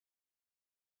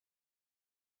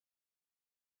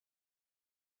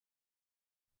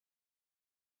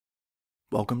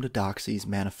Welcome to Doxy's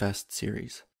Manifest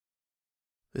series.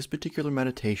 This particular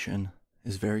meditation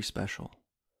is very special.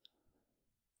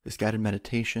 This guided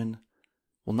meditation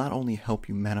will not only help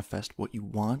you manifest what you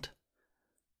want,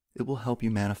 it will help you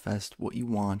manifest what you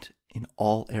want in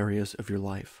all areas of your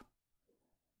life.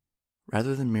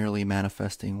 Rather than merely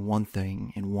manifesting one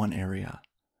thing in one area,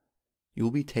 you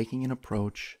will be taking an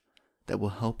approach that will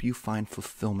help you find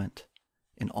fulfillment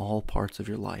in all parts of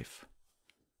your life,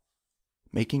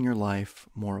 making your life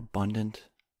more abundant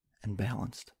and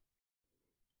balanced.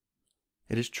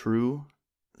 It is true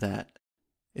that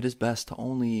it is best to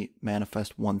only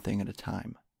manifest one thing at a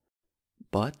time,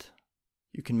 but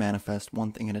you can manifest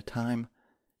one thing at a time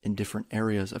in different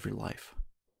areas of your life.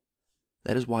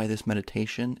 That is why this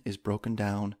meditation is broken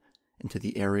down into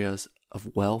the areas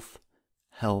of wealth,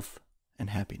 health, and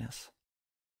happiness.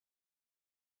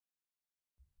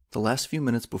 The last few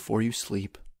minutes before you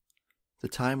sleep, the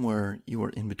time where you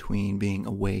are in between being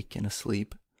awake and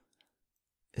asleep,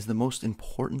 is the most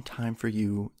important time for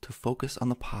you to focus on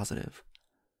the positive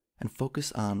and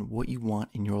focus on what you want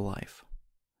in your life.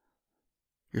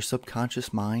 Your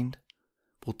subconscious mind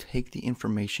will take the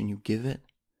information you give it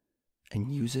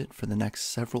and use it for the next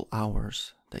several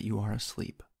hours that you are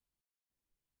asleep.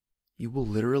 You will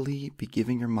literally be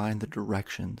giving your mind the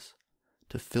directions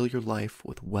to fill your life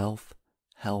with wealth,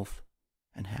 health,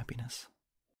 and happiness.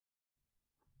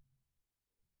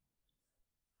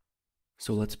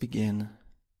 So let's begin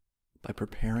by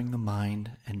preparing the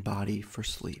mind and body for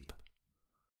sleep.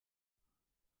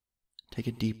 Take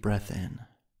a deep breath in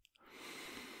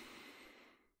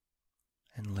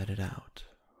and let it out.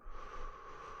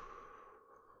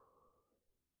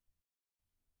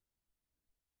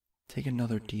 Take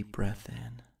another deep breath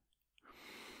in,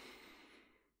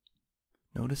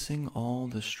 noticing all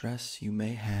the stress you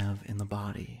may have in the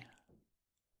body,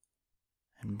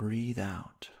 and breathe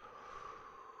out,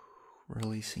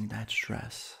 releasing that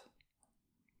stress.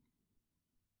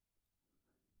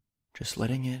 Just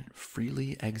letting it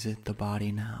freely exit the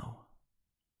body now.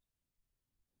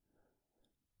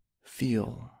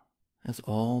 Feel as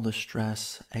all the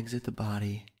stress exit the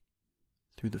body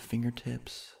through the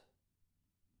fingertips.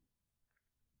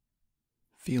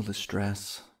 Feel the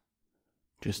stress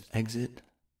just exit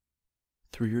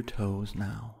through your toes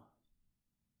now,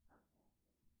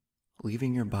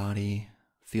 leaving your body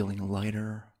feeling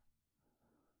lighter,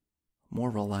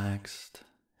 more relaxed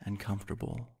and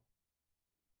comfortable.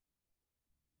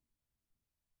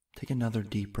 Take another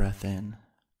deep breath in,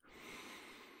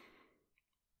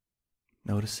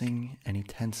 noticing any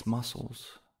tense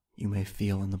muscles you may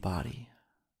feel in the body,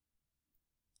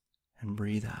 and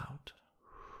breathe out.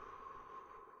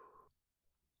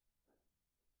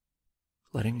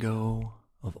 Letting go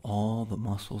of all the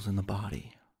muscles in the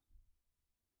body.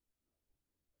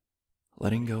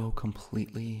 Letting go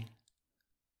completely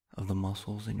of the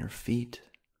muscles in your feet,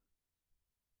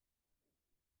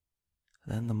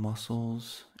 then the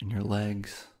muscles in your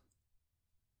legs.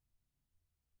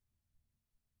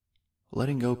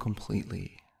 Letting go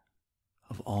completely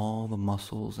of all the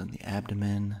muscles in the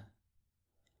abdomen,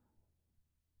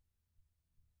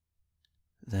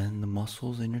 then the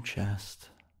muscles in your chest.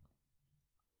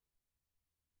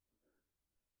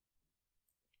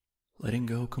 Letting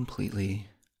go completely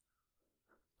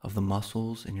of the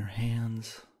muscles in your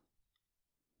hands,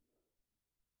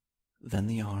 then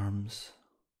the arms,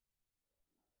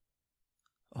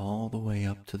 all the way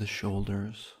up to the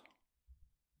shoulders.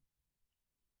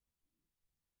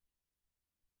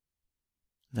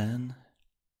 Then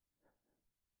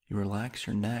you relax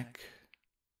your neck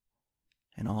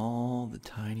and all the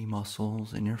tiny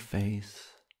muscles in your face,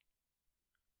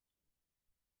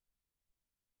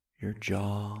 your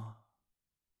jaw,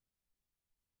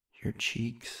 your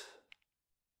cheeks,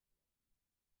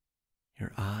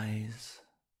 your eyes,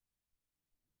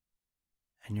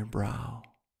 and your brow.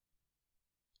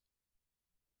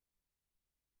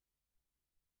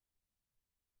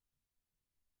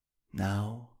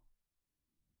 Now,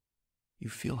 you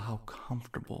feel how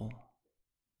comfortable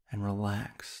and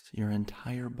relaxed your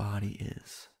entire body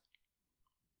is.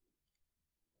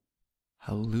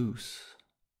 How loose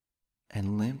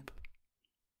and limp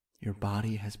your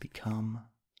body has become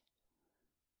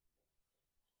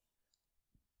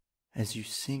as you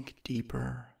sink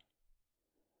deeper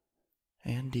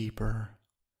and deeper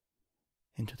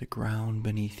into the ground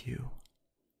beneath you.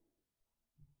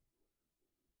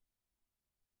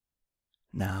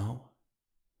 Now,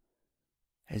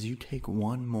 as you take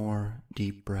one more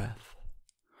deep breath,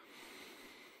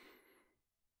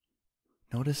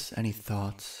 notice any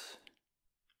thoughts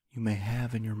you may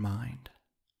have in your mind.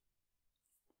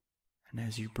 And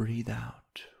as you breathe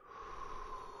out,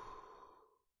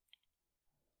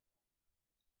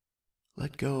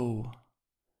 Let go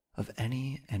of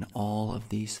any and all of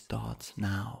these thoughts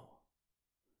now,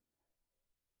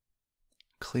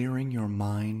 clearing your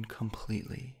mind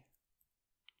completely,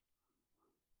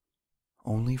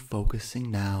 only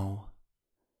focusing now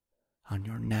on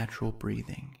your natural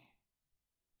breathing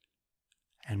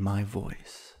and my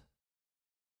voice.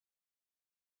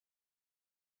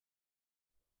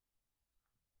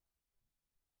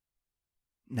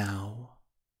 Now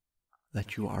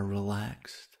that you are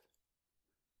relaxed,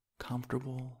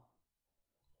 comfortable,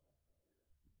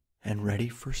 and ready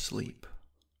for sleep,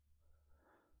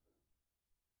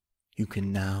 you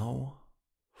can now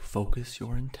focus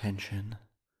your intention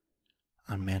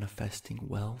on manifesting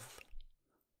wealth,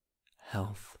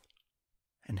 health,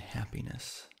 and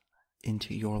happiness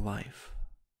into your life.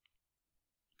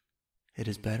 It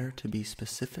is better to be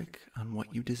specific on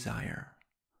what you desire,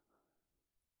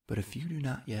 but if you do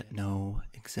not yet know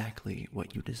exactly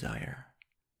what you desire,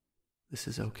 this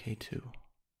is okay too.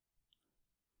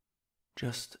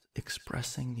 Just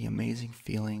expressing the amazing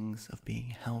feelings of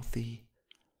being healthy,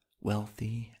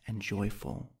 wealthy, and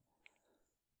joyful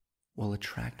will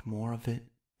attract more of it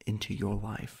into your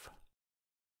life.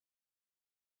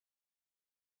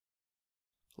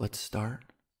 Let's start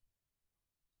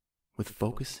with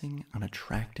focusing on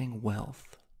attracting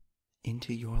wealth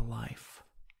into your life.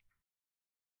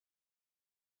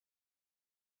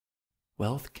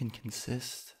 Wealth can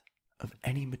consist of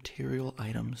any material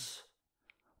items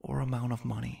or amount of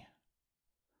money.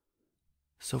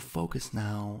 So focus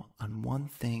now on one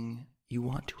thing you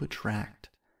want to attract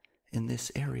in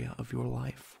this area of your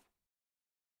life.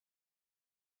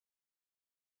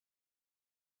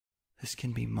 This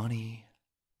can be money,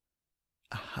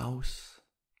 a house,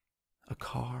 a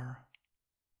car,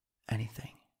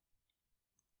 anything.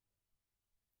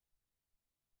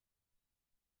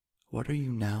 What are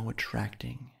you now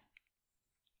attracting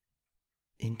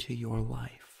into your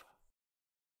life?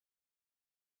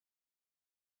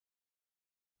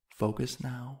 Focus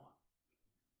now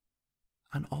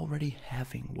on already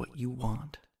having what you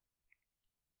want.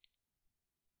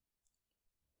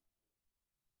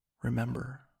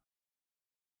 Remember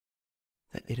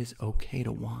that it is okay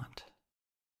to want,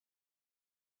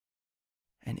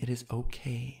 and it is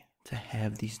okay to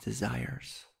have these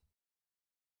desires.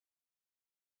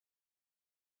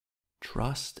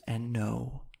 Trust and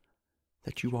know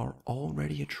that you are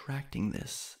already attracting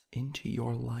this into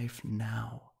your life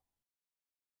now.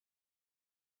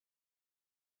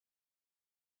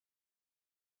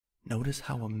 Notice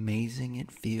how amazing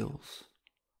it feels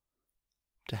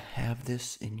to have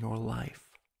this in your life.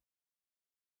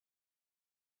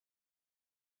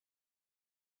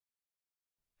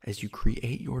 As you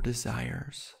create your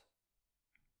desires,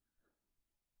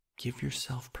 give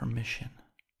yourself permission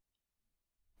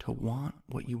to want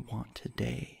what you want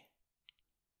today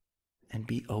and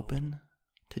be open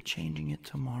to changing it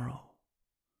tomorrow.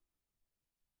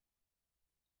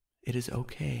 It is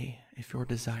okay if your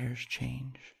desires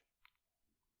change.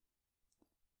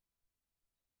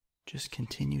 Just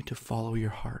continue to follow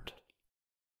your heart.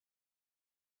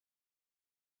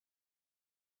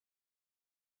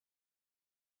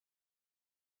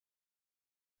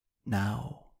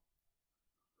 Now,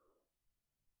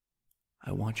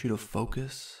 I want you to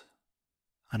focus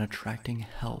on attracting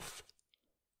health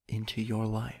into your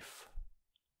life.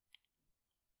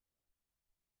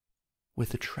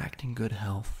 With attracting good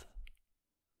health,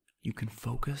 you can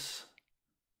focus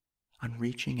on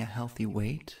reaching a healthy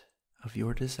weight of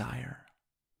your desire,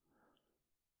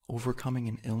 overcoming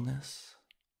an illness,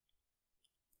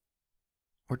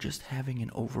 or just having an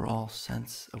overall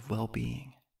sense of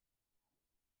well-being,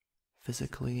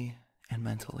 physically and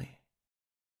mentally.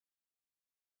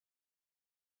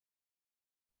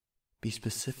 Be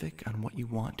specific on what you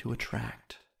want to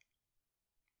attract.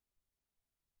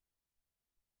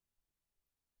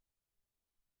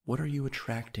 What are you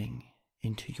attracting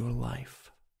into your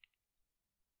life?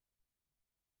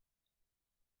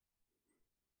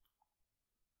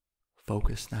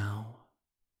 Focus now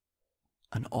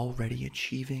on already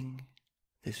achieving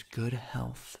this good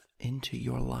health into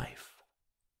your life.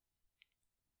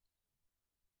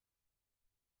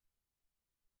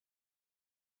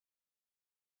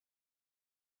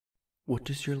 What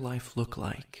does your life look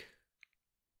like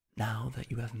now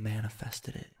that you have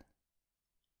manifested it?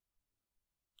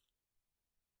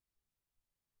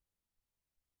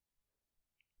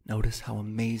 Notice how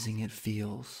amazing it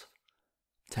feels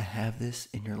to have this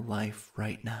in your life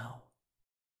right now.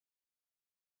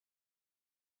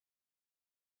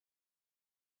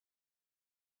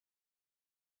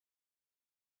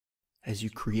 As you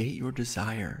create your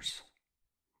desires,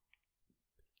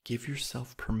 give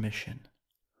yourself permission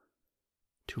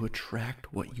to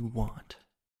attract what you want.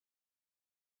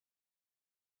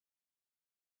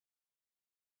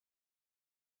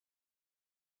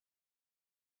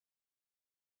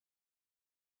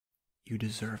 You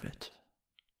deserve it.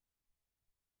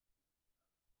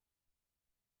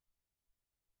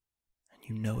 And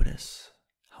you notice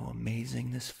how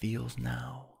amazing this feels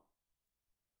now.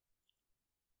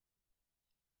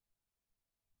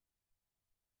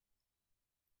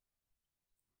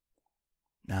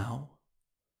 Now,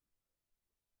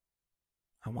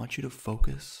 I want you to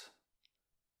focus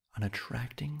on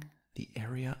attracting the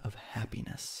area of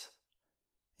happiness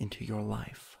into your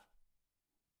life.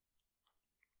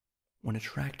 When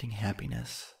attracting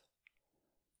happiness,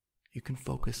 you can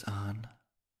focus on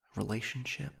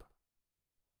relationship,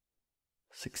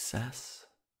 success,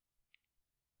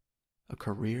 a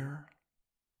career,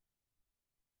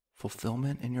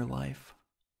 fulfillment in your life,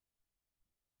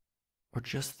 or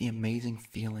just the amazing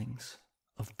feelings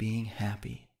of being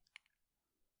happy.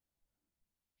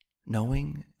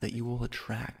 Knowing that you will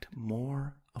attract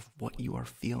more of what you are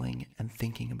feeling and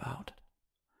thinking about.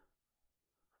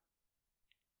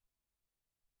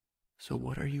 So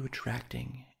what are you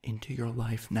attracting into your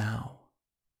life now?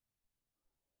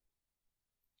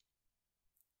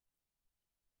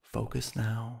 Focus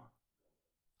now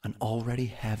on already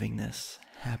having this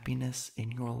happiness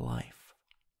in your life.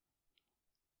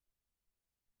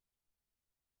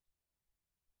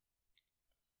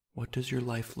 What does your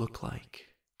life look like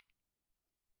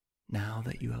now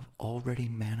that you have already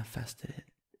manifested it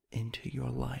into your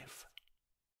life?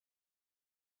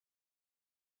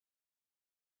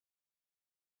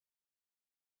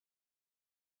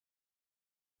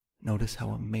 Notice how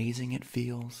amazing it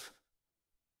feels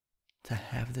to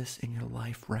have this in your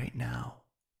life right now.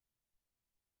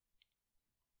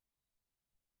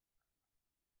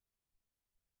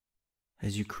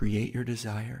 As you create your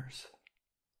desires,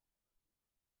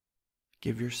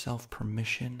 give yourself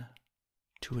permission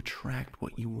to attract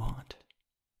what you want.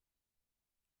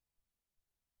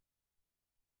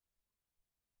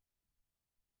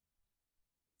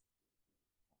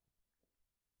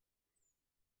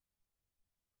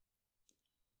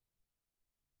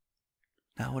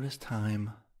 Now it is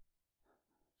time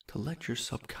to let your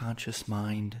subconscious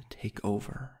mind take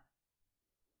over.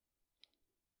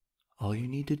 All you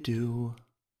need to do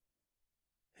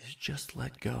is just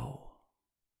let go.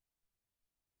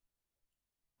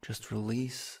 Just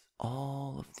release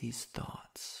all of these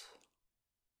thoughts.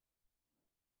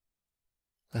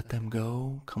 Let them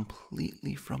go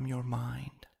completely from your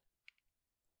mind.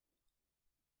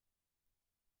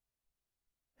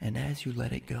 And as you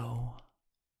let it go,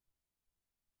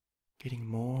 getting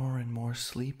more and more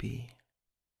sleepy,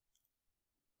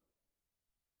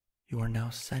 you are now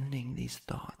sending these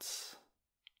thoughts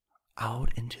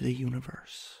out into the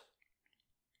universe.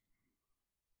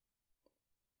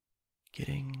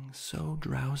 Getting so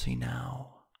drowsy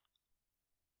now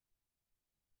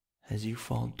as you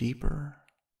fall deeper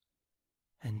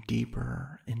and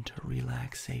deeper into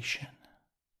relaxation,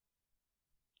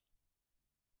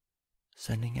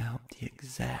 sending out the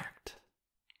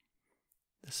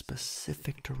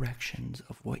specific directions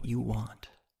of what you want,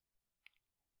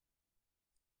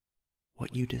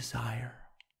 what you desire,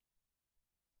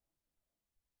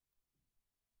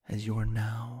 as you are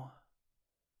now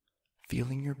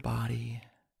feeling your body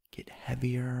get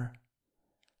heavier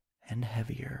and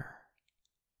heavier,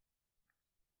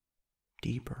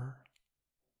 deeper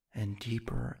and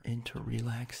deeper into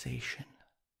relaxation.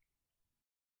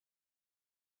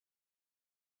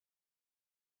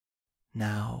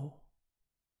 Now,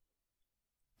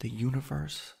 the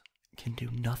universe can do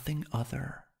nothing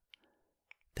other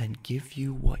than give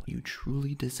you what you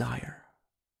truly desire.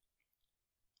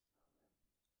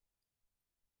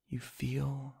 You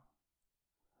feel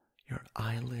your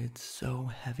eyelids so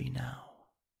heavy now,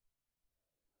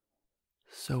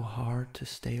 so hard to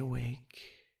stay awake.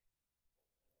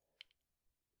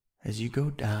 As you go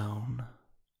down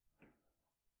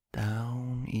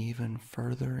even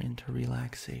further into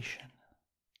relaxation,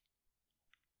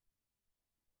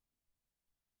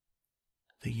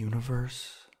 the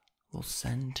universe will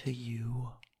send to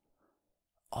you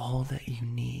all that you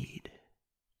need,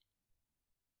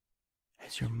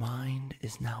 as your mind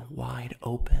is now wide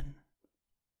open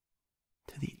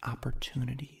to the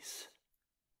opportunities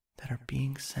that are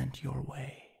being sent your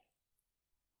way.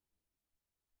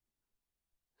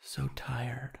 So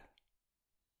tired,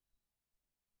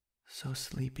 so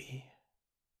sleepy,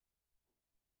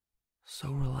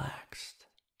 so relaxed.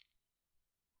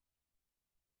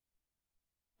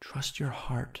 Trust your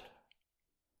heart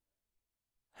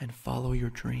and follow your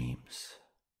dreams.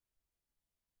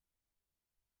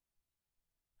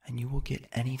 and you will get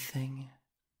anything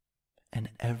and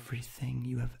everything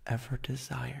you have ever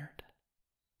desired.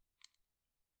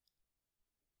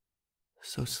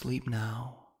 So sleep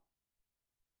now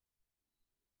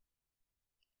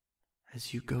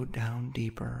as you go down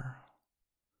deeper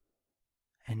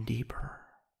and deeper,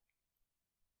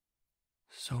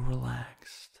 so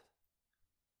relaxed,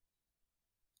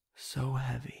 so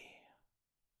heavy,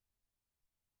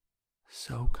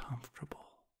 so comfortable.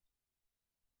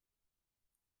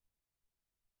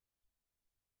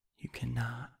 You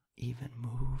cannot even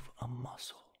move a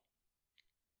muscle.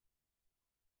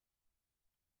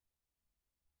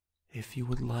 If you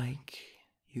would like,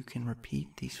 you can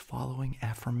repeat these following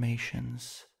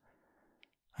affirmations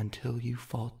until you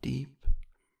fall deep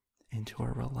into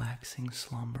a relaxing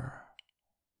slumber.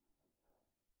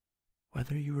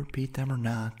 Whether you repeat them or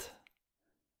not,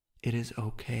 it is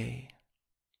okay.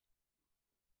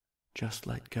 Just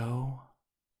let go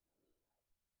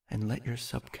and let your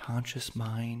subconscious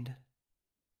mind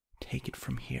take it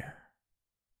from here.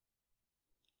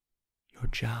 Your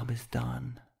job is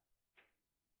done.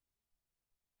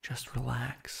 Just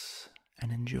relax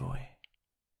and enjoy.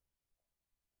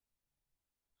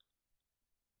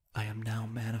 I am now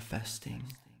manifesting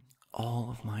all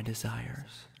of my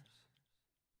desires.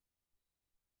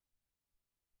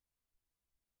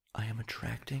 I am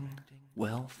attracting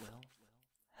wealth,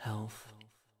 health,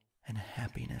 and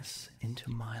happiness into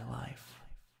my life.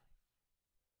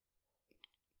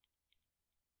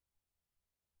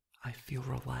 I feel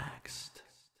relaxed,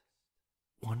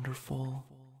 wonderful,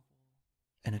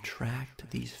 and attract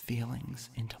these feelings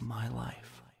into my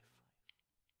life.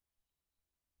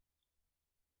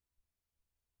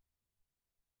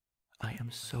 I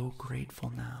am so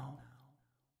grateful now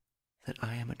that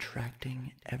I am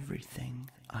attracting everything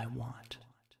I want.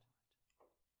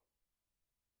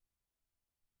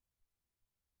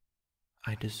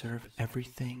 I deserve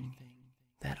everything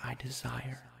that I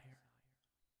desire.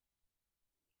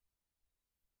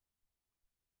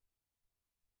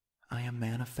 I am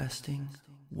manifesting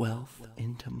wealth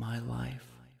into my life.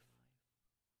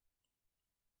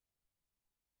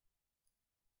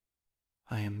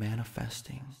 I am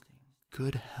manifesting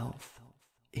good health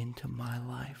into my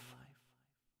life.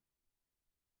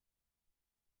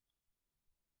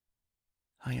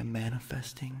 I am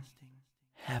manifesting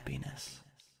happiness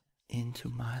into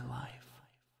my life.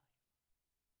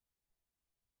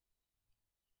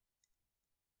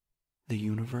 The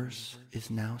universe is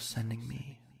now sending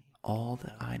me all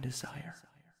that I desire.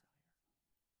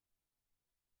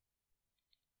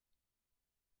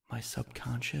 My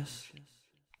subconscious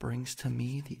brings to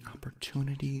me the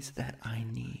opportunities that I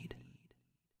need.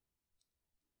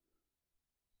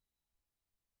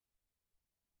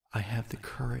 I have the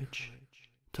courage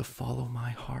to follow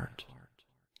my heart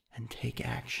and take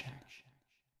action.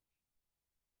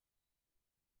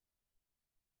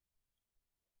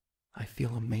 I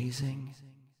feel amazing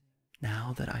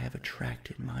now that I have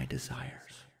attracted my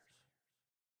desires.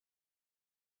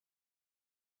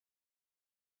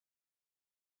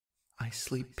 I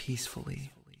sleep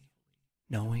peacefully,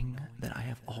 knowing that I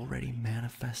have already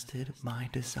manifested my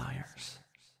desires.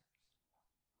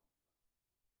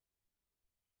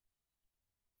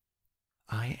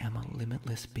 I am a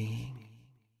limitless being.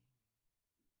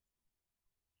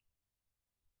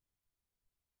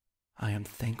 I am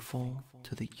thankful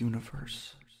to the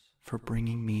universe for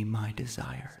bringing me my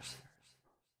desires.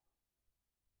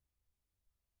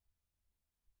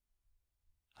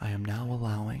 I am now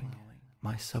allowing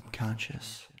my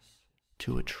subconscious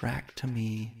to attract to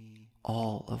me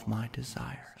all of my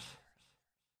desires.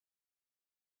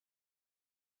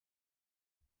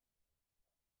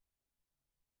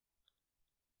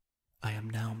 I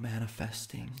am now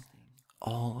manifesting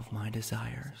all of my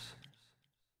desires.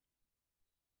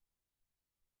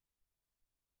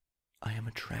 I am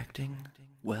attracting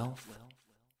wealth,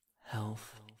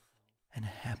 health, and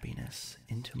happiness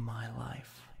into my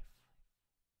life.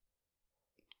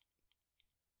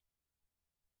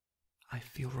 I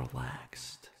feel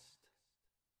relaxed,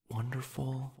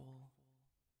 wonderful,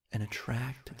 and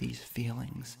attract these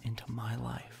feelings into my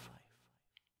life.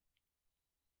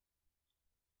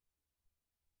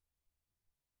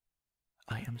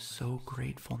 I am so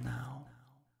grateful now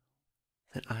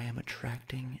that I am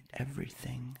attracting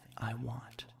everything I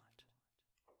want.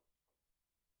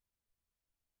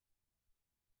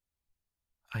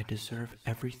 I deserve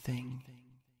everything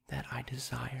that I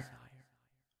desire.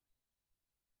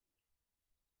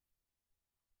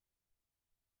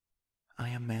 I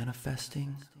am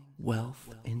manifesting wealth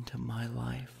into my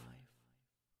life.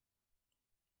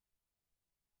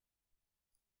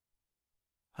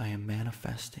 I am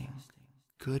manifesting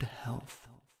good health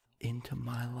into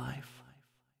my life.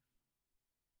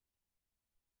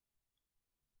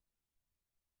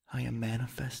 I am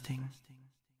manifesting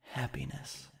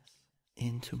happiness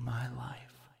into my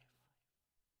life.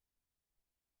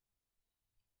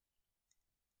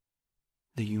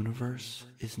 The universe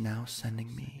is now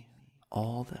sending me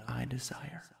all that I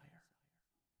desire.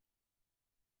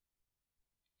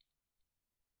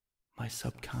 My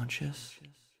subconscious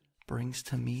brings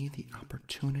to me the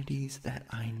opportunities that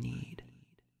I need.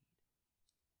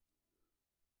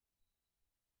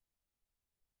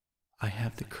 I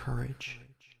have the courage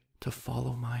to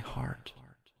follow my heart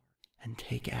and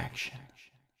take action.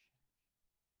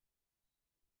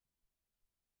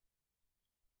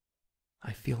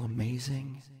 I feel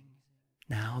amazing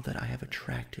now that I have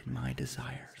attracted my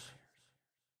desires.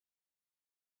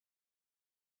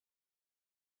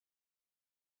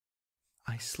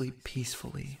 I sleep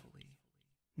peacefully,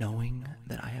 knowing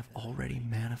that I have already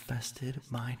manifested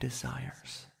my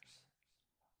desires.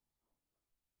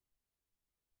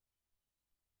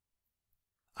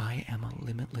 I am a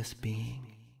limitless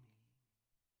being.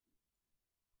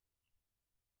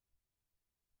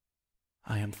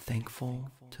 I am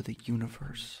thankful to the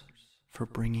universe for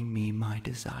bringing me my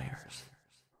desires.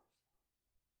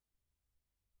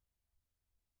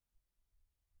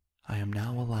 I am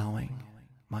now allowing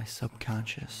my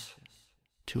subconscious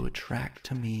to attract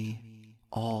to me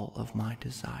all of my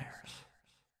desires.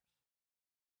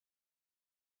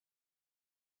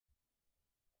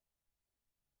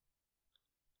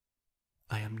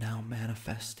 I am now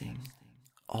manifesting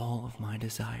all of my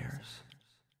desires.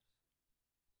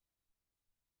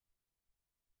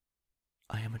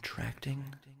 I am attracting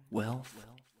wealth,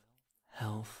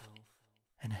 health,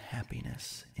 and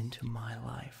happiness into my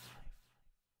life.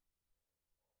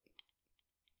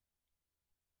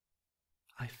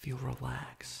 I feel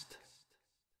relaxed,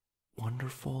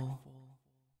 wonderful,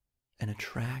 and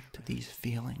attract these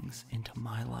feelings into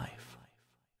my life.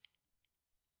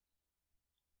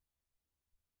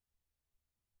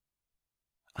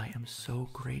 I am so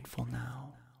grateful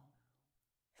now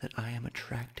that I am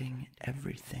attracting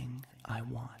everything I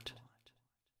want.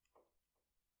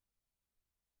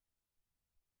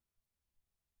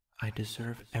 I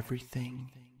deserve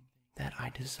everything that I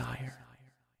desire.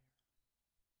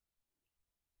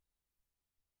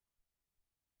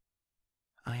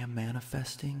 I am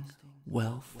manifesting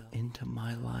wealth into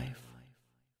my life.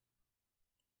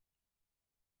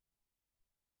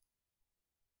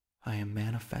 I am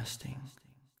manifesting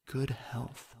good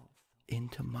health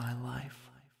into my life.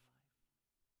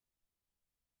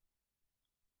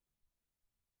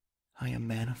 I am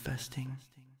manifesting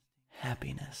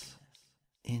happiness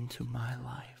into my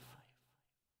life.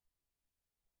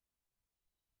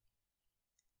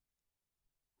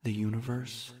 The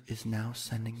universe is now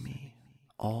sending me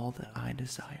all that I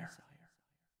desire.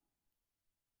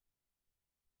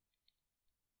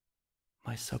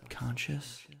 My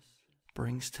subconscious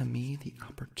brings to me the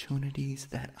opportunities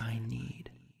that I need.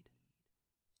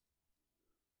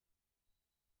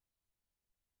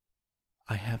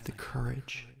 I have the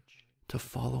courage to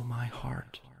follow my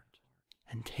heart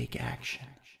and take action.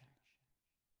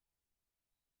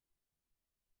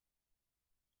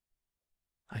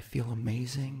 I feel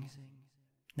amazing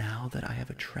now that I have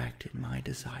attracted my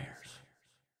desires.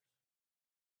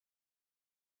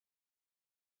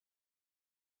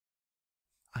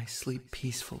 I sleep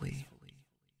peacefully,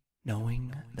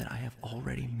 knowing that I have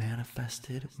already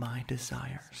manifested my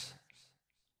desires.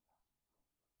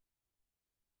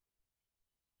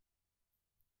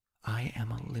 I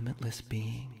am a limitless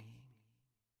being.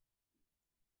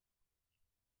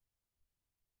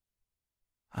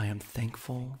 I am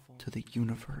thankful to the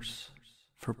universe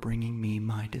for bringing me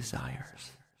my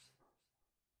desires.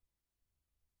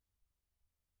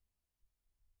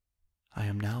 I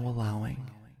am now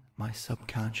allowing my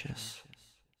subconscious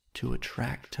to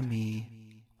attract to me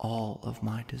all of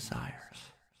my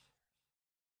desires.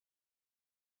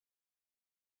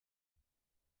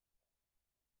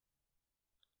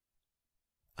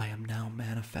 I am now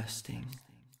manifesting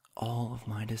all of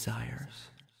my desires.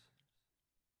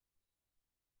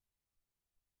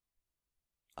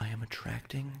 I am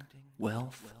attracting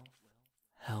wealth,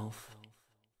 health,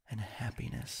 and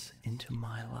happiness into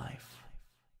my life.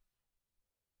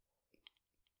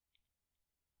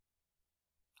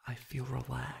 I feel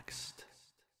relaxed,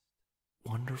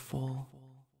 wonderful,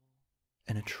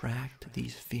 and attract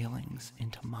these feelings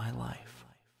into my life.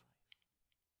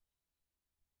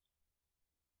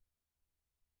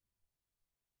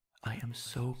 I am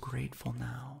so grateful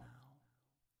now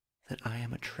that I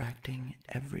am attracting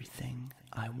everything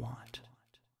I want.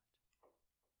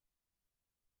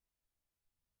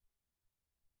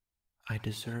 I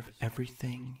deserve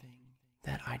everything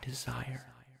that I desire.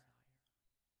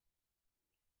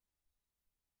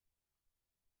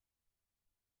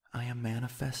 I am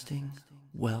manifesting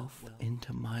wealth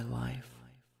into my life.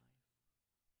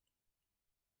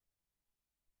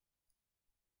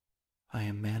 I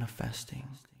am manifesting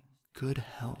good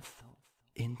health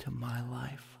into my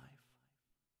life.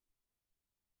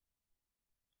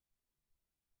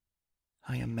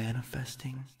 I am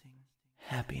manifesting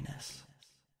happiness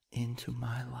into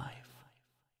my life.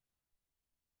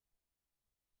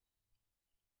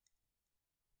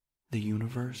 The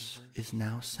universe is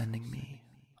now sending me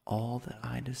all that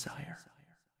I desire.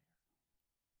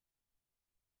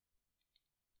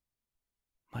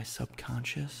 My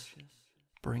subconscious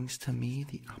brings to me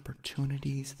the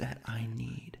opportunities that I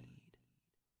need.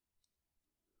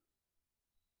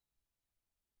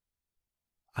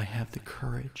 I have the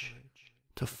courage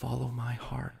to follow my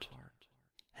heart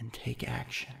and take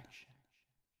action.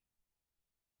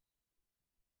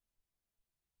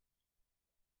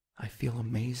 I feel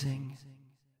amazing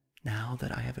now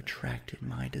that I have attracted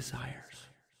my desires.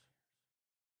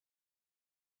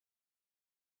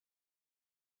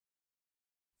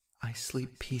 I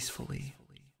sleep peacefully,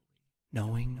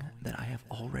 knowing that I have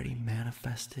already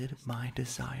manifested my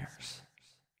desires.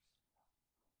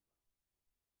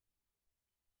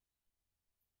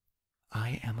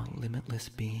 I am a limitless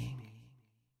being.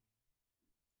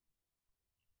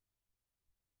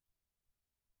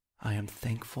 I am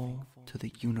thankful to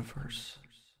the universe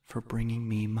for bringing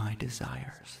me my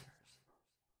desires.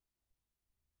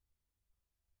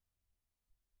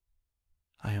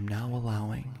 I am now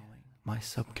allowing my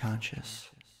subconscious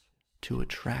to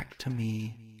attract to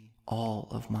me all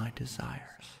of my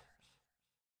desires.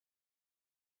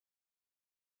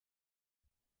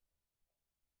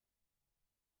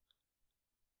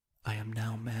 I am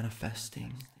now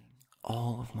manifesting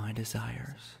all of my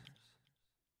desires.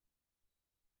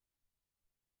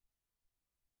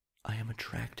 I am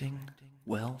attracting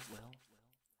wealth,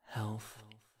 health,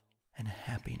 and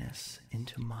happiness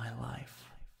into my life.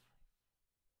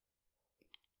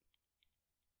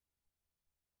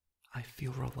 I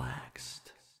feel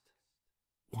relaxed,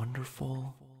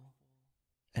 wonderful,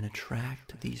 and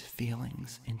attract these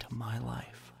feelings into my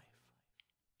life.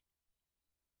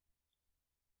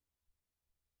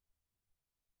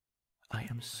 I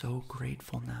am so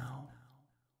grateful now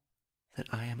that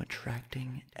I am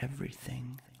attracting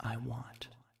everything I want.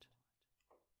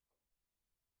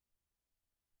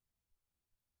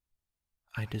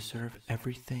 I deserve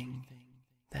everything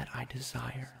that I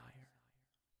desire.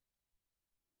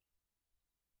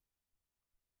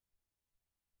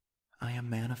 I am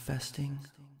manifesting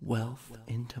wealth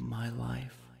into my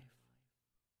life.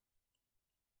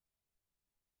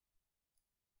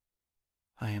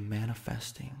 I am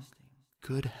manifesting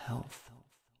good health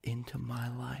into my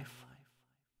life.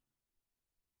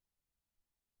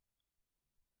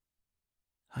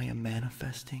 I am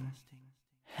manifesting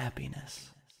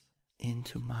happiness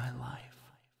into my life.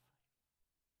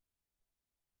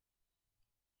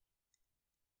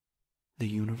 The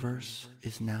universe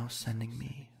is now sending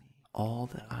me all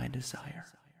that I desire.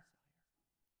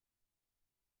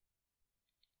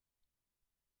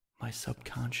 My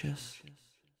subconscious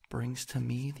brings to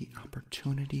me the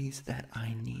opportunities that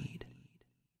I need.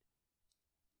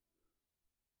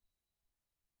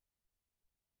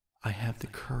 I have the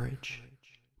courage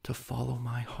to follow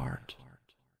my heart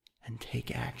and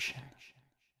take action.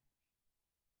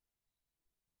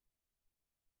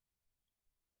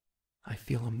 I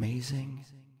feel amazing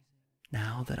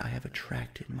now that I have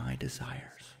attracted my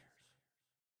desires.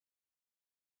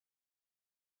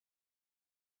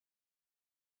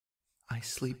 I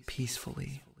sleep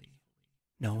peacefully,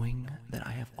 knowing that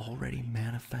I have already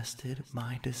manifested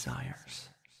my desires.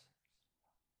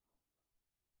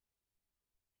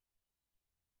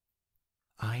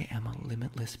 I am a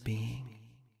limitless being.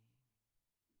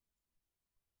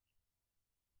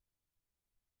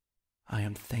 I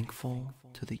am thankful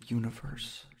to the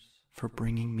universe for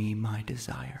bringing me my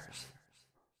desires.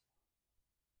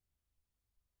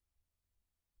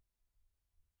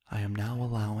 I am now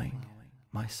allowing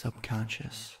my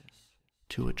subconscious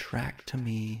to attract to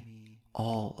me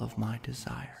all of my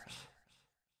desires.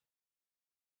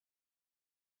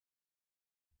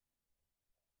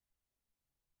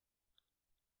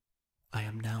 I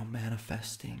am now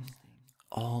manifesting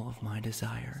all of my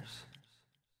desires.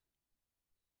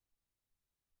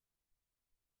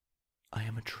 I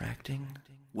am attracting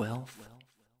wealth,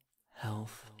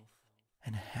 health,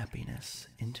 and happiness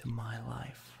into my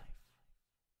life.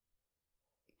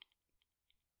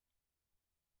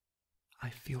 I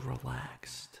feel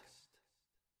relaxed,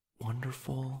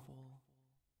 wonderful,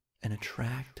 and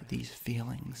attract these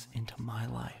feelings into my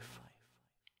life.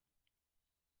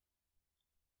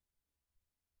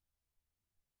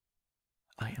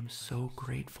 I am so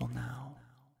grateful now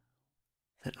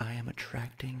that I am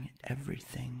attracting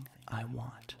everything I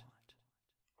want.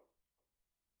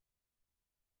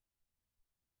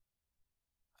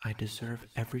 I deserve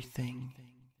everything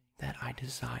that I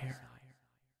desire.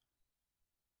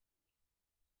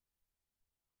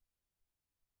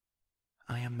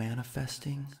 I am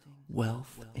manifesting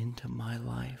wealth into my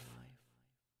life.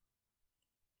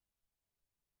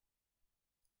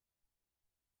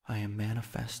 I am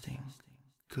manifesting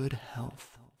good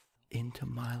health into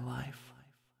my life.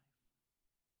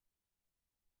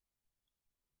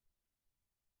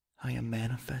 I am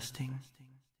manifesting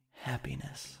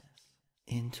happiness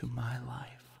into my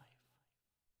life.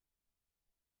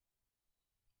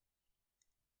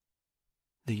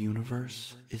 The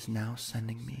universe is now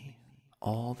sending me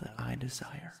all that I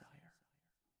desire.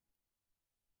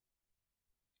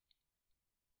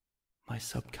 My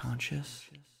subconscious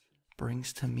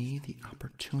brings to me the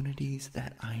opportunities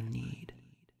that I need.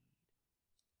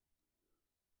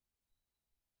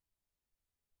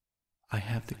 I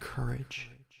have the courage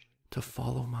to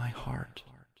follow my heart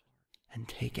and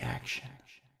take action.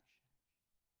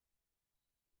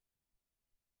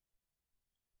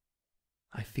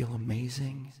 I feel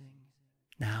amazing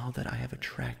now that I have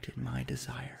attracted my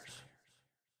desires.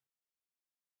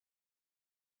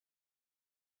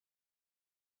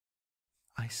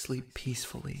 I sleep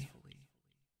peacefully,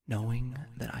 knowing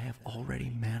that I have already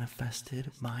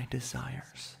manifested my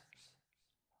desires.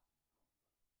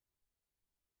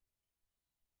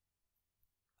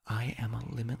 I am a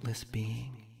limitless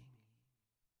being.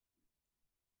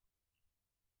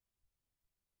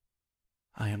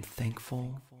 I am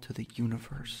thankful to the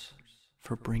universe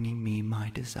for bringing me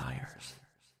my desires.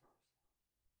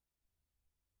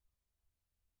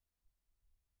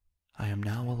 I am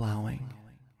now allowing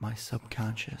my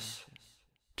subconscious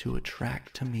to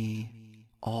attract to me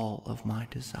all of my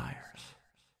desires.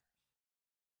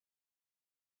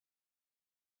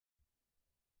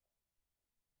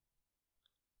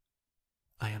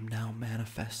 I am now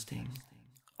manifesting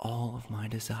all of my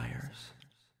desires.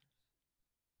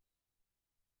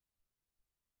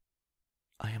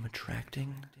 I am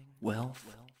attracting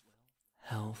wealth,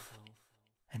 health,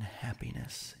 and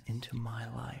happiness into my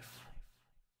life.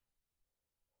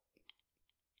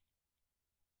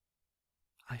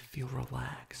 I feel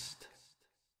relaxed,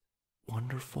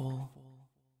 wonderful,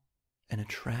 and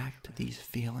attract these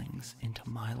feelings into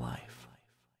my life.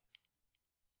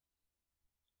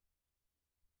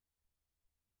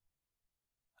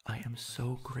 I am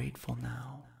so grateful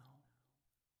now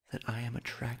that I am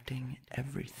attracting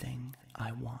everything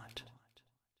I want.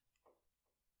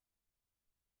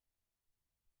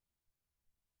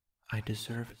 I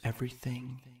deserve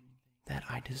everything that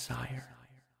I desire.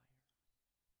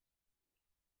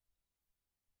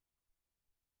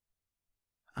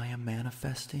 I am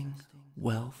manifesting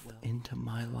wealth into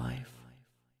my life.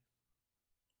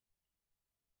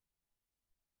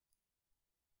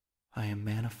 I am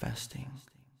manifesting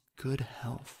good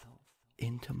health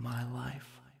into my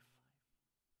life.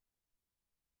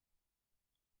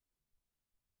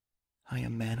 I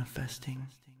am manifesting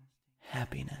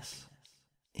happiness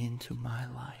into my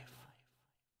life.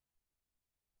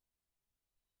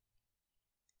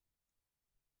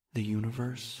 The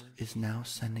universe is now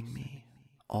sending me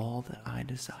all that I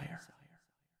desire.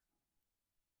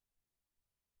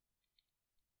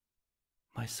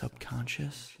 My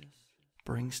subconscious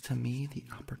brings to me the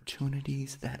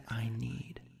opportunities that I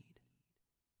need.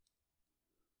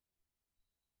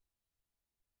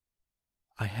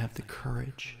 I have the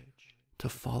courage to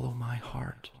follow my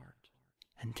heart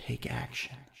and take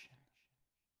action.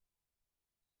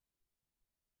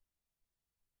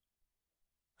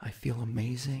 I feel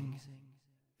amazing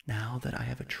now that I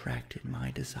have attracted my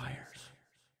desires.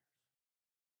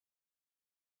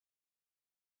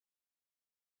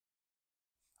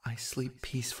 I sleep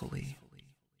peacefully,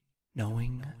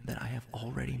 knowing that I have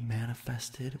already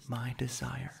manifested my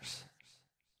desires.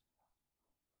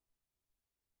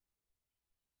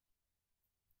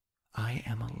 I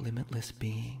am a limitless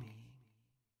being.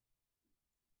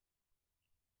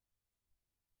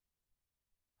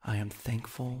 I am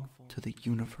thankful to the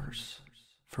universe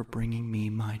for bringing me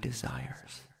my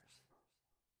desires.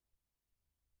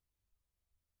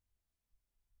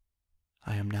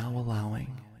 I am now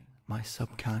allowing my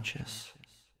subconscious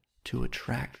to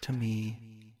attract to me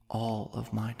all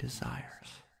of my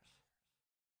desires.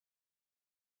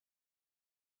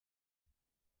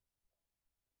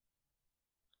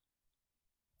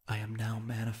 I am now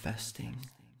manifesting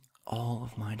all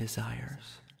of my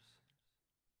desires.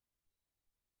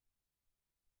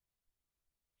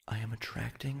 I am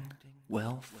attracting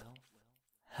wealth,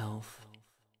 health,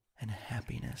 and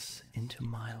happiness into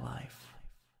my life.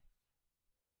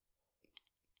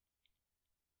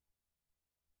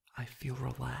 I feel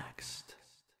relaxed,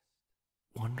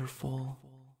 wonderful,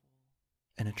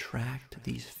 and attract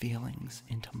these feelings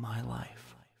into my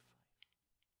life.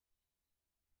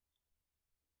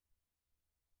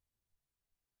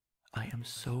 I am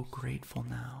so grateful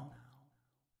now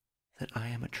that I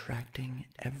am attracting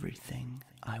everything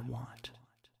I want.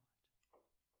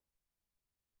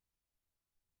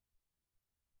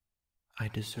 I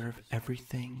deserve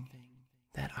everything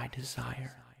that I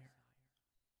desire.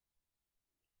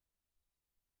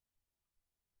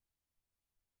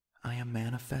 I am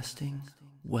manifesting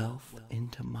wealth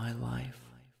into my life.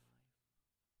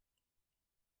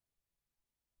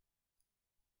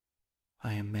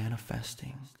 I am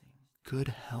manifesting good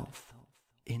health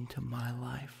into my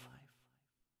life.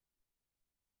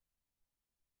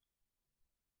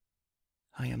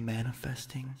 I am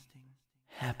manifesting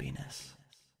happiness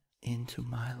into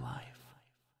my life.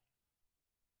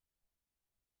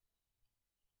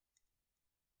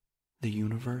 The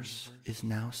universe is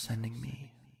now sending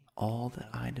me all that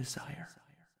I desire.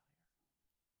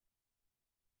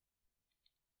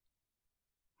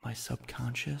 My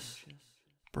subconscious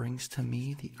brings to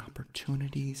me the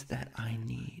opportunities that I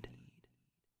need.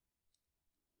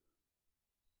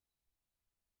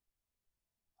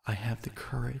 I have the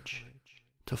courage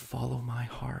to follow my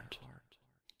heart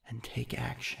and take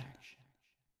action.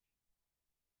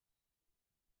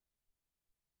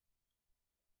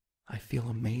 I feel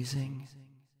amazing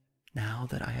now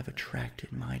that I have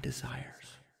attracted my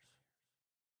desires.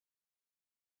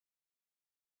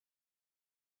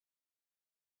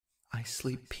 I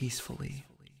sleep peacefully,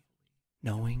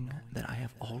 knowing that I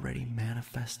have already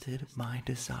manifested my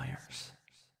desires.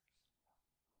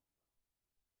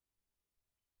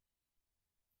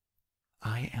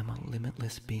 I am a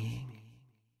limitless being.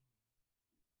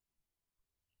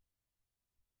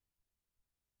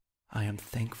 I am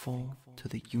thankful to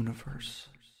the universe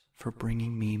for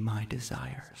bringing me my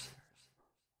desires.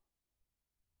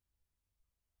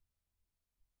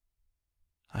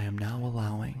 I am now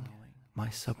allowing my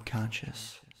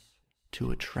subconscious to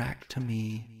attract to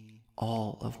me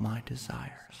all of my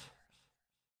desires.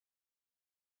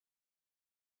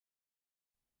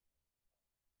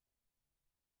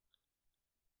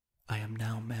 I am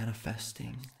now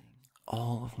manifesting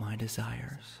all of my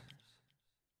desires.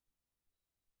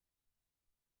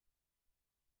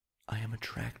 I am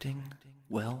attracting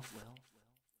wealth,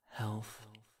 health,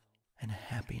 and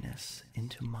happiness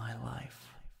into my life.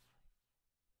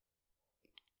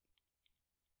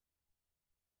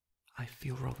 I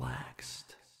feel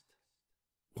relaxed,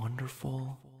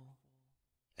 wonderful,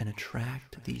 and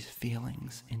attract these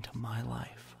feelings into my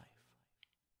life.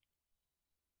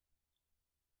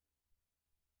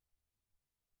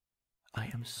 I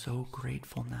am so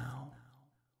grateful now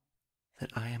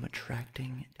that I am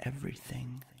attracting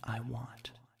everything I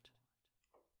want.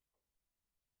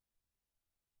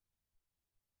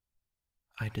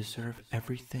 I deserve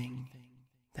everything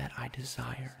that I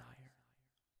desire.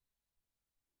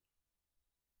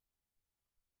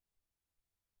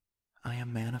 I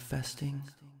am manifesting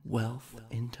wealth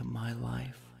into my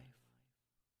life.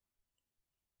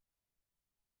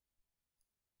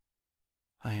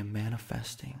 I am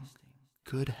manifesting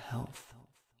good health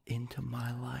into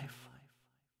my life.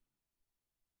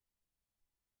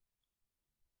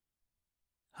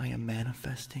 I am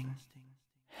manifesting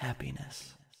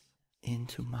happiness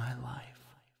into my life.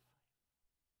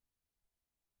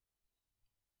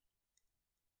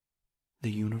 The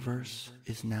universe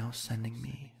is now sending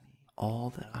me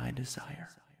all that I desire.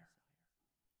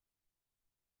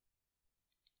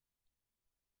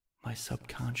 My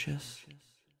subconscious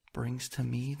brings to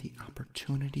me the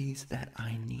opportunities that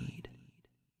I need.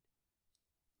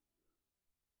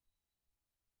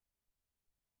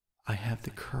 I have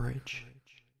the courage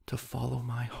to follow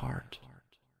my heart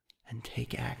and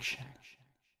take action.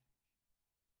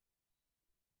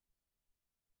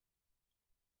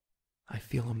 I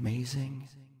feel amazing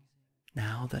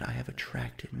now that I have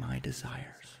attracted my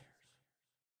desires.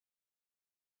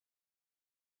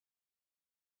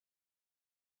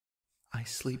 I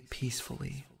sleep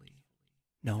peacefully,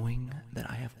 knowing that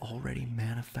I have already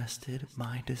manifested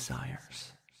my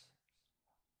desires.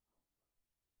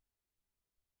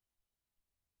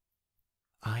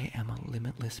 I am a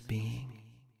limitless being.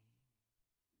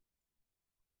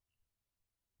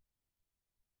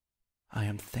 I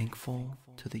am thankful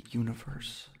to the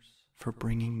universe for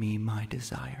bringing me my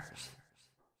desires.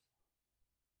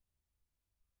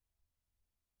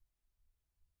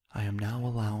 I am now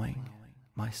allowing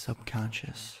my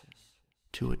subconscious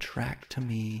to attract to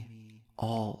me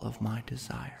all of my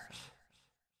desires.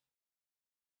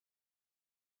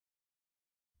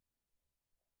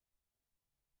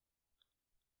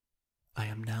 I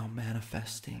am now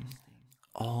manifesting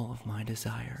all of my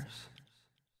desires.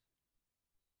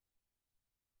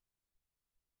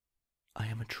 I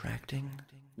am attracting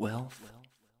wealth,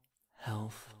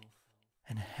 health,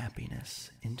 and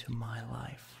happiness into my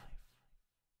life.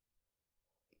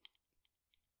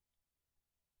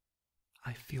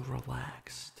 I feel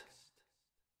relaxed,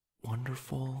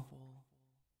 wonderful,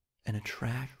 and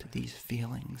attract these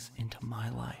feelings into my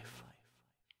life.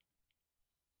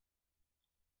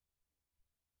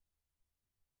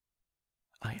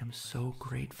 I am so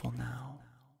grateful now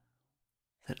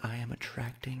that I am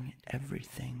attracting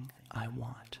everything I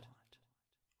want.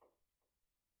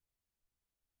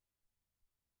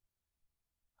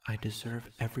 I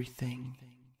deserve everything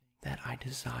that I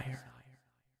desire.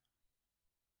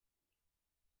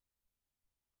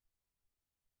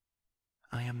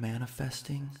 I am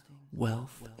manifesting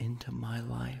wealth into my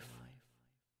life.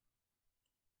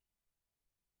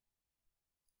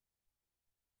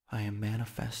 I am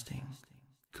manifesting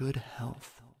good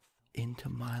health into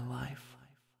my life.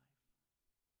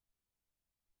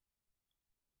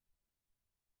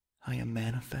 I am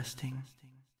manifesting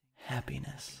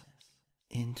happiness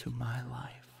into my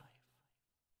life.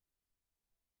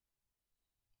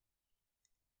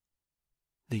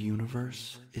 The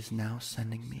universe is now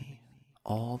sending me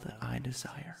all that I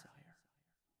desire.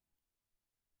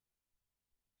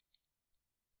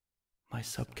 My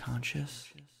subconscious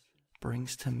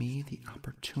brings to me the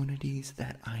opportunities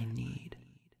that I need.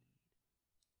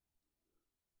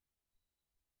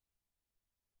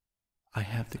 I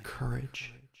have the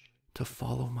courage to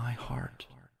follow my heart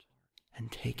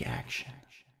and take action.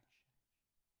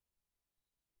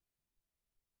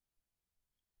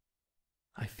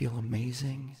 I feel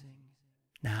amazing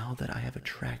now that I have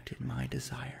attracted my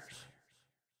desires.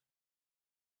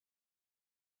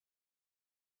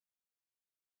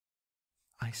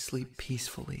 I sleep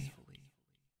peacefully,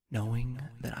 knowing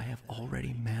that I have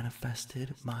already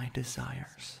manifested my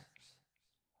desires.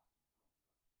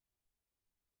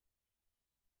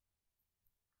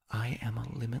 I am a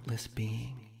limitless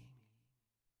being.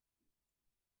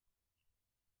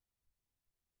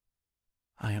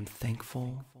 I am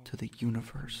thankful to the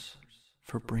universe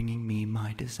for bringing me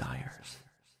my desires.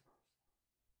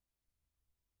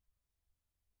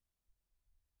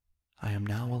 I am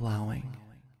now allowing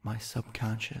my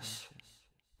subconscious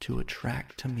to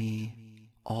attract to me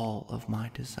all of my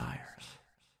desires.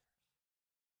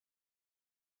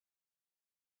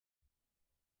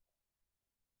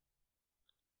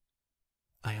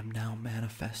 I am now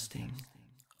manifesting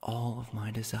all of my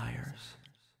desires.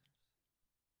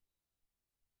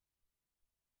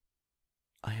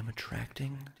 I am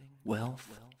attracting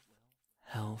wealth,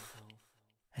 health,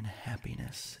 and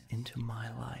happiness into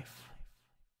my life.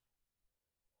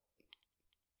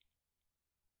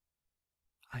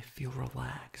 I feel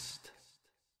relaxed,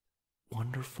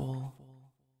 wonderful,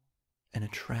 and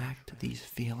attract these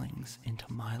feelings into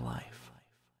my life.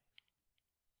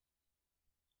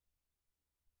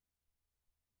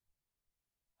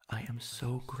 I am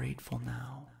so grateful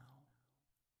now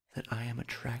that I am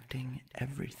attracting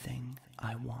everything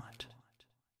I want.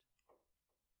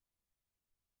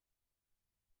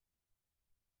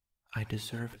 I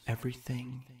deserve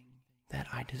everything that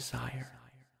I desire.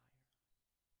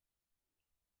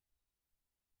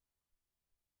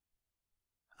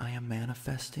 I am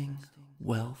manifesting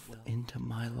wealth into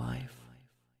my life.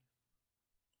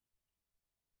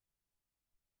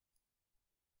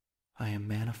 I am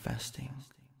manifesting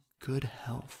good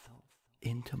health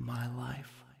into my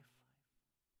life.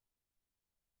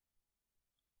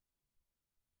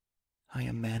 I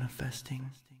am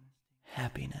manifesting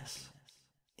happiness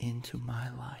into my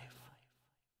life.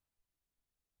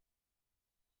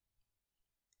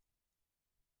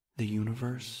 The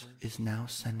universe is now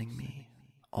sending me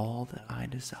all that I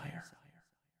desire.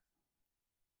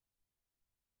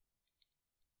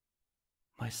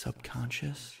 My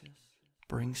subconscious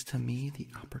brings to me the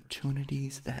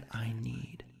opportunities that I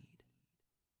need.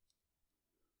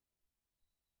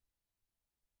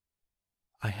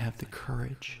 I have the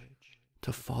courage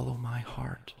to follow my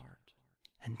heart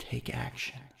and take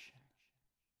action.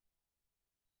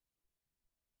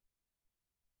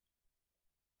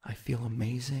 I feel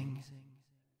amazing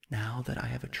now that I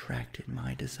have attracted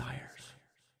my desires.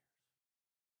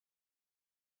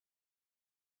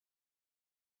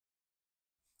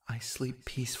 I sleep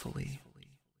peacefully,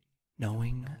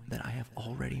 knowing that I have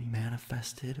already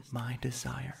manifested my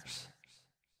desires.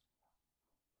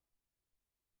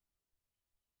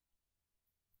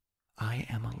 I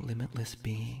am a limitless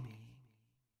being.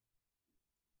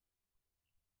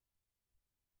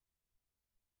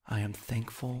 I am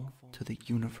thankful to the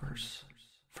universe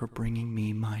for bringing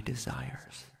me my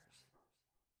desires.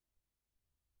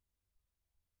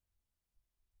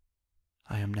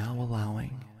 I am now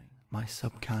allowing my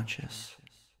subconscious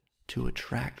to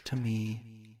attract to me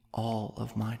all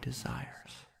of my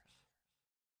desires.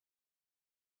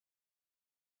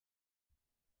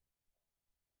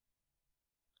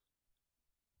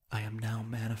 I am now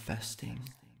manifesting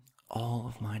all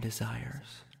of my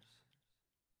desires.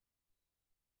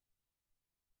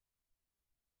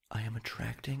 I am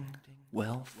attracting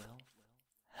wealth,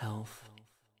 health,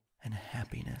 and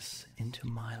happiness into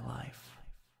my life.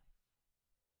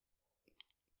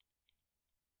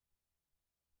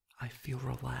 I feel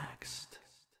relaxed,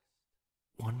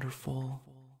 wonderful,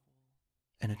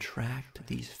 and attract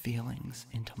these feelings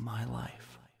into my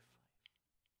life.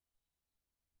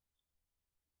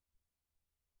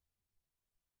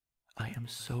 I am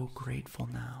so grateful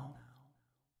now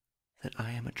that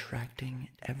I am attracting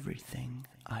everything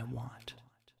I want.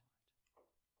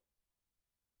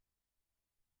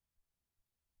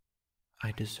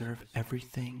 I deserve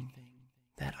everything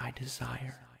that I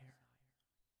desire.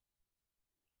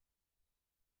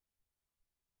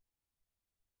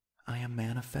 I am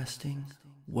manifesting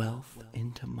wealth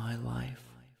into my life.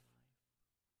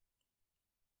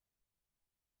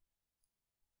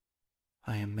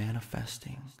 I am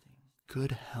manifesting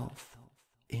good health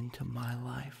into my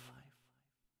life.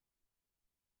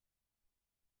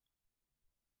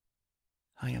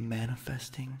 I am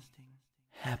manifesting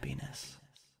happiness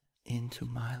into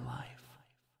my life.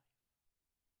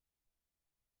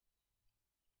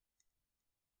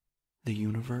 The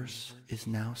universe is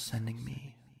now sending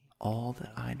me all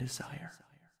that I desire.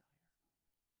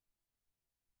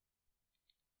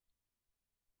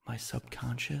 My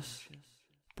subconscious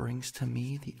brings to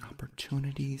me the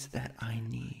opportunities that I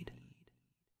need.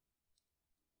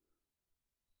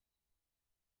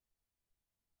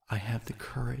 I have the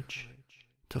courage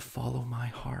to follow my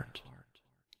heart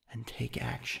and take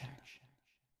action.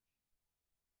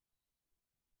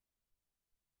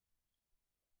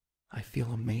 I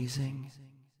feel amazing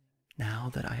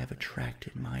now that I have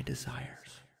attracted my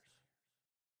desires.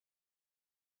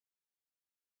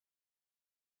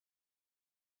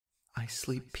 I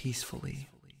sleep peacefully,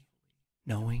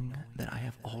 knowing that I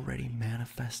have already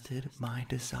manifested my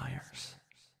desires.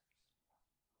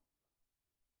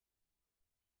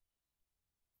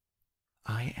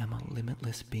 I am a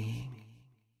limitless being.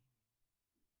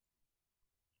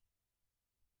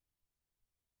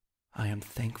 I am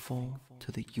thankful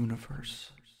to the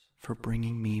universe for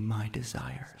bringing me my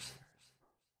desires.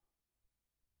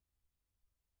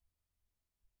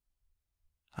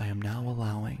 I am now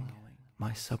allowing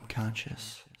my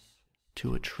subconscious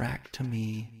to attract to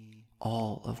me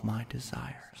all of my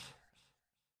desires.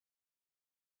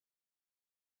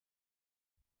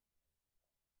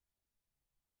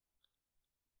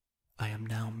 I am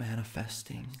now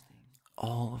manifesting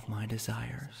all of my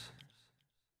desires.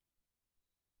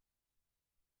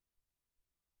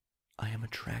 I am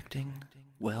attracting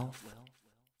wealth,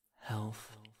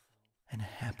 health, and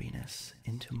happiness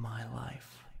into my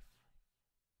life.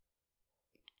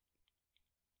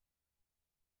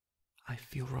 I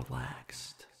feel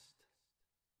relaxed,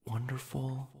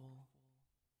 wonderful,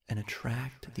 and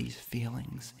attract these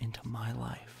feelings into my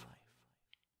life.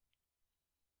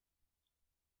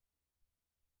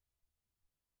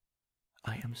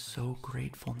 I am so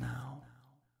grateful now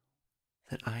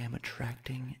that I am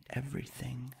attracting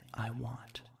everything I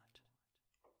want.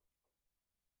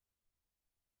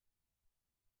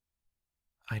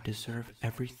 I deserve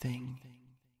everything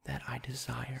that I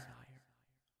desire.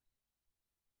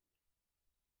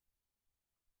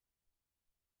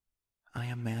 I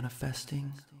am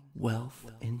manifesting wealth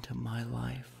into my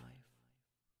life.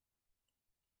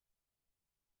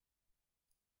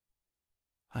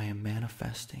 I am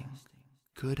manifesting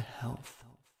good health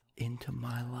into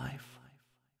my life.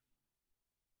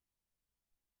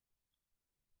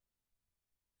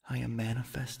 I am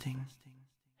manifesting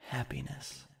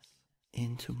happiness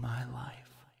into my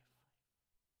life.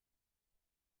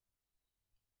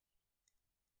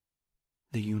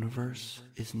 The universe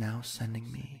is now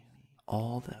sending me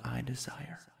all that I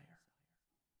desire.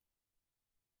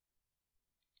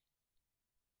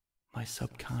 My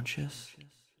subconscious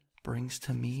brings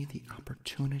to me the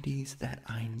opportunities that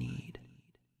I need.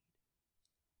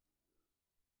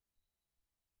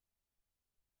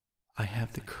 I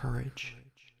have the courage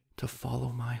to follow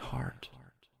my heart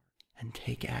and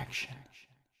take action.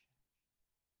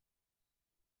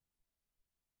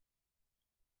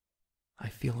 I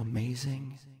feel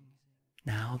amazing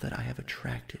now that I have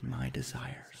attracted my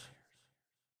desires.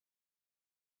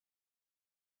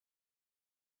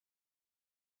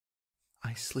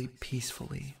 I sleep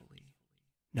peacefully,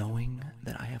 knowing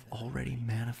that I have already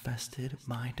manifested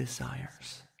my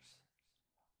desires.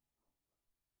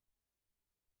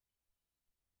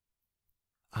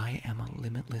 I am a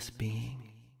limitless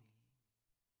being.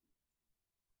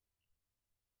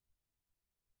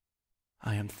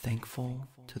 I am thankful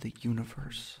to the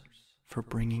universe for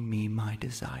bringing me my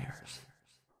desires.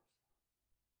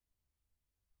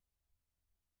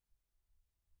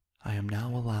 I am now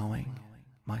allowing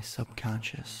my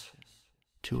subconscious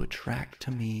to attract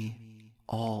to me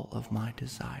all of my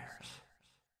desires.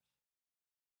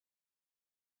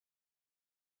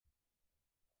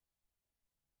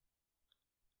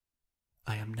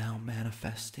 I am now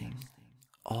manifesting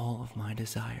all of my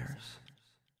desires.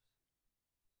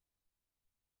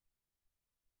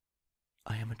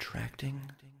 I am attracting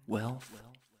wealth,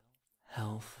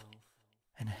 health,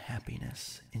 and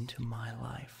happiness into my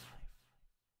life.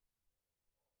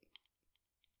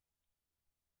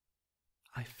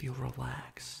 I feel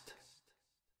relaxed,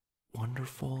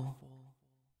 wonderful,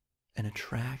 and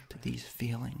attract these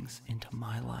feelings into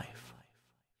my life.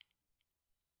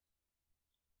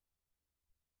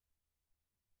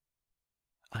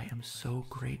 I am so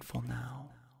grateful now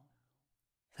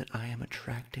that I am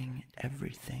attracting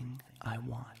everything I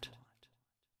want.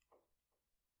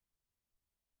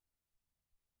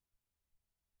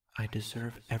 I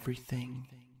deserve everything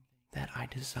that I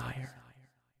desire.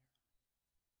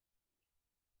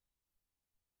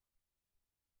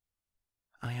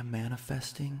 I am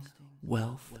manifesting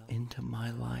wealth into my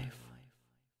life.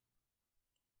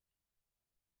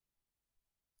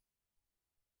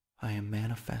 I am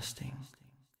manifesting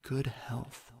good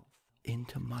health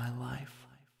into my life.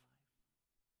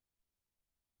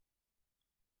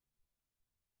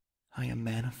 I am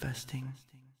manifesting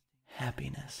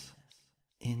happiness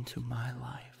into my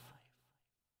life.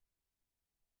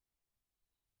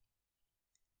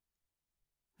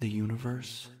 The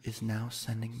universe is now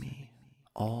sending me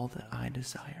all that I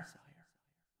desire.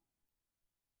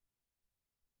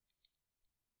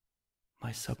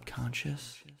 My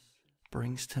subconscious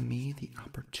brings to me the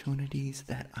opportunities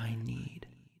that I need.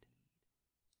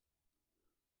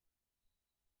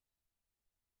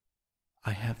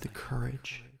 I have the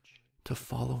courage to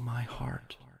follow my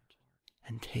heart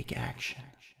and take action.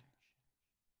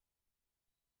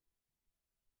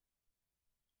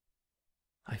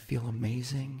 I feel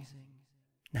amazing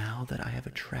now that I have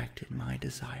attracted my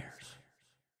desires.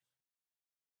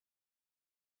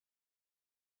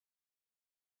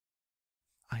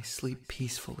 I sleep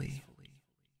peacefully,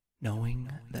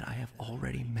 knowing that I have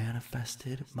already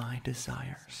manifested my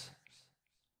desires.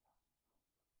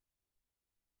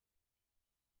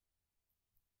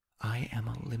 I am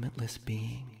a limitless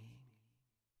being.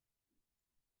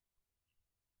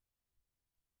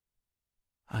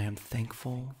 I am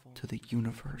thankful to the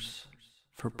universe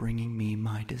for bringing me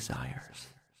my desires.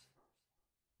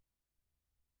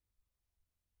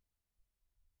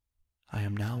 I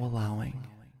am now allowing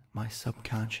my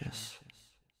subconscious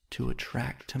to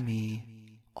attract to me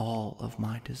all of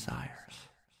my desires.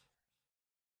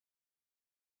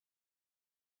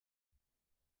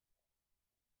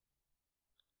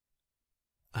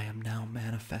 I am now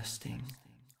manifesting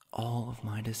all of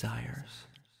my desires.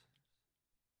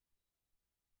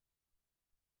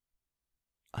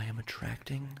 I am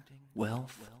attracting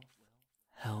wealth,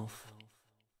 health,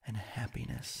 and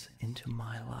happiness into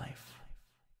my life.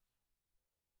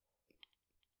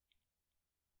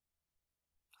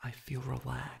 I feel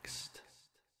relaxed,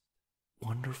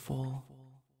 wonderful,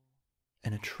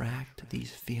 and attract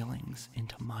these feelings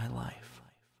into my life.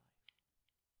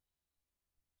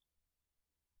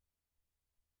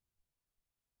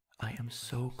 I am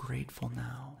so grateful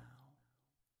now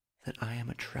that I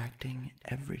am attracting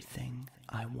everything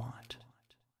I want.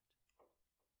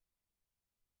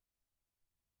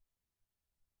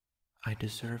 I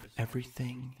deserve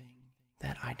everything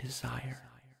that I desire.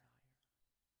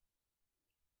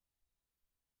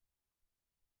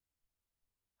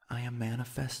 I am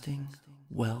manifesting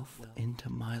wealth into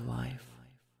my life.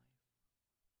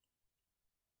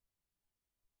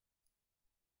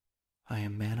 I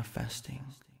am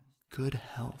manifesting good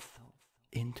health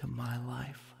into my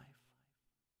life.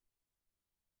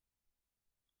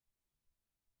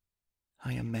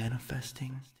 I am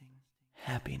manifesting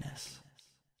happiness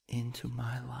into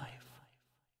my life.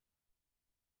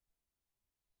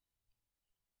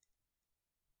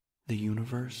 The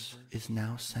universe is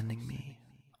now sending me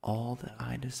all that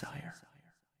I desire.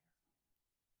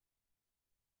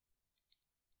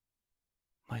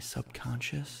 My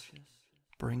subconscious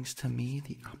brings to me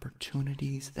the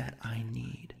opportunities that I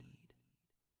need.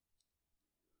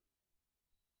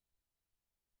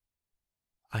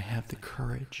 I have the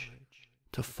courage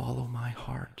to follow my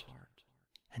heart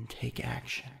and take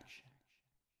action.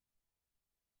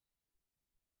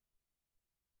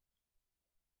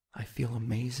 I feel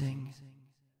amazing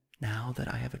now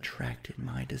that I have attracted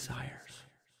my desires.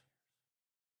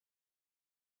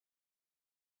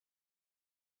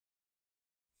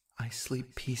 I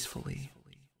sleep peacefully,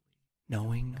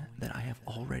 knowing that I have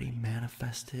already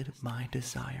manifested my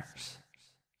desires.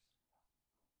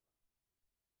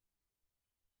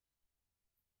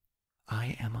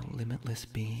 I am a limitless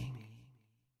being.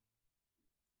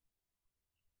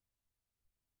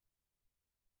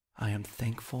 I am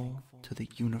thankful to the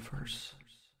universe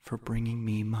for bringing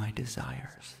me my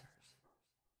desires.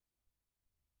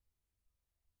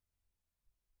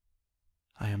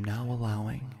 I am now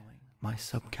allowing my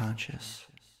subconscious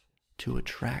to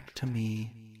attract to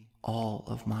me all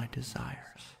of my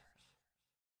desires.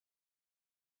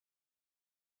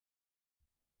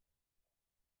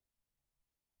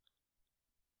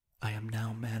 I am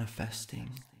now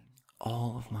manifesting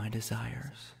all of my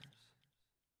desires.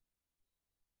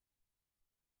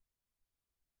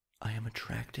 I am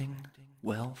attracting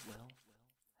wealth,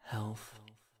 health,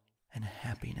 and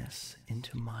happiness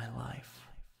into my life.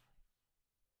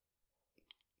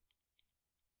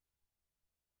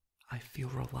 I feel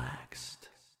relaxed,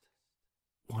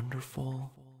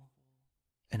 wonderful,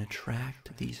 and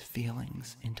attract these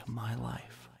feelings into my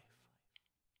life.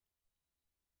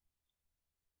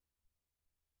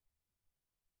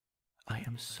 I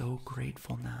am so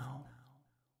grateful now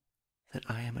that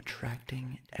I am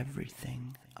attracting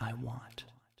everything I want.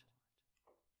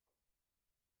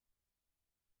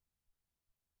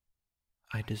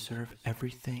 I deserve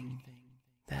everything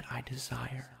that I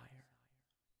desire.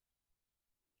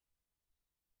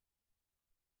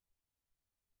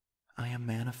 I am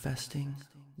manifesting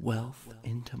wealth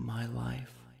into my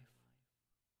life.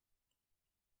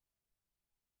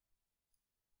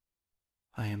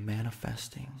 I am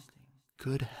manifesting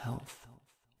good health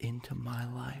into my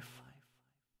life.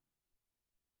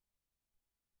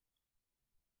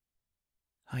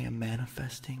 I am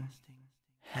manifesting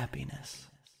happiness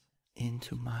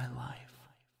into my life.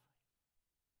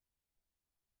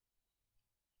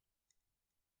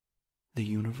 The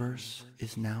universe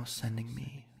is now sending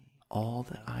me all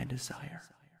that I desire.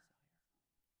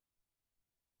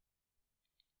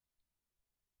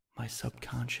 My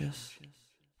subconscious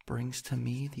brings to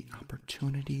me the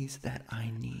opportunities that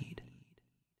I need.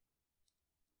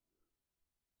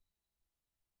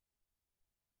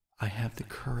 I have the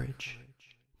courage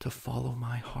to follow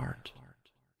my heart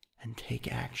and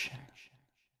take action.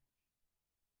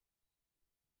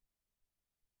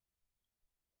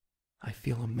 I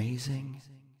feel amazing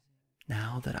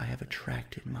now that I have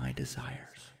attracted my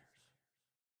desires.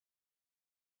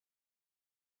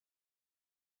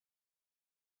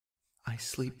 I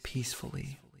sleep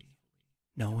peacefully,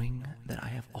 knowing that I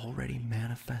have already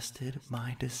manifested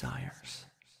my desires.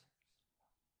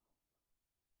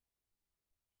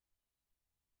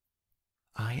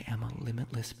 I am a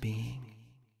limitless being.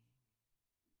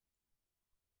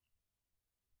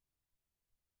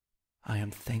 I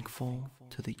am thankful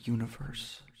to the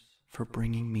universe for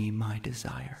bringing me my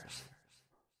desires.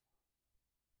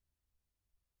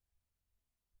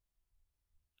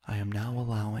 I am now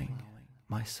allowing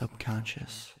my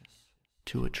subconscious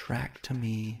to attract to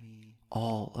me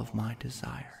all of my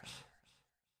desires.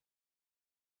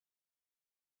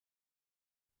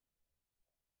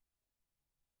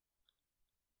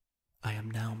 I am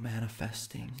now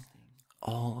manifesting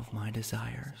all of my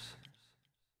desires.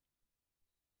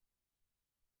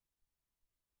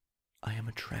 I am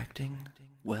attracting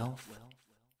wealth,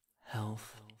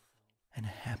 health, and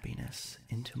happiness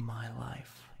into my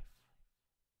life.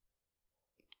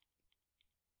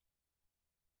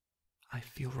 I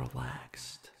feel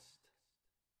relaxed,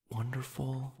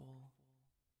 wonderful,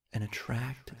 and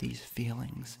attract these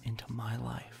feelings into my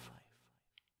life.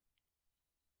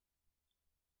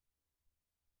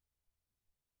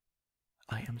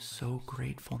 I am so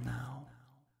grateful now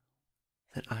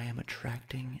that I am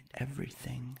attracting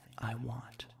everything I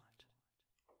want.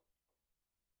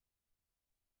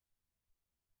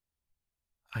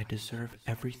 I deserve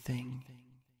everything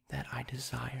that I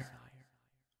desire.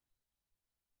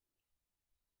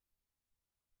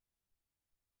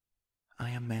 I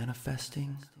am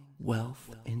manifesting wealth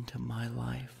into my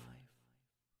life.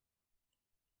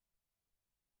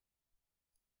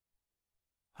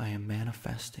 I am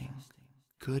manifesting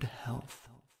good health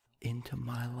into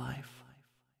my life.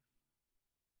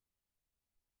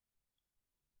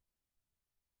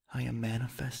 I am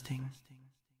manifesting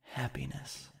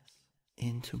happiness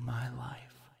into my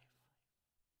life.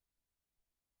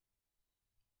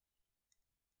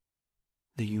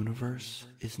 The universe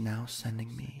is now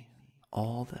sending me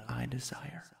all that I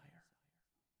desire.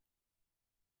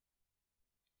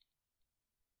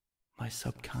 My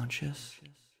subconscious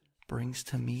brings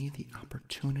to me the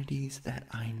opportunities that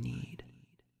I need.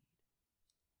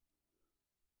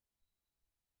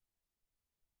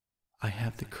 I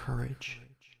have the courage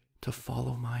to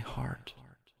follow my heart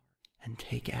and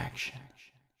take action.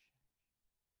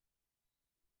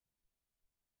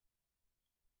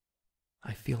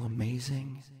 I feel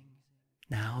amazing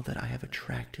now that I have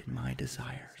attracted my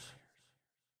desires.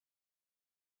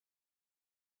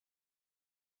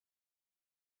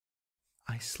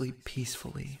 I sleep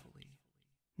peacefully,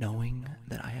 knowing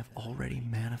that I have already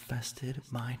manifested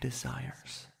my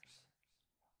desires.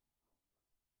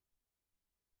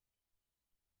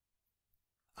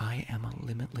 I am a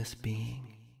limitless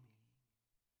being.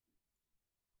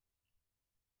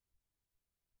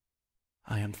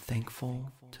 I am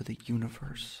thankful to the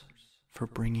universe for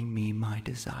bringing me my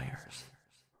desires.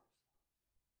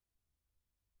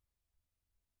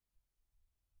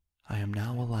 I am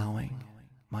now allowing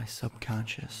my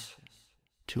subconscious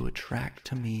to attract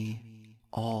to me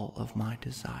all of my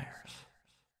desires.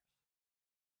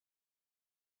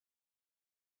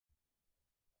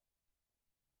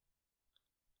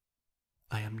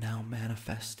 I am now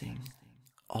manifesting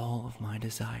all of my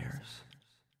desires.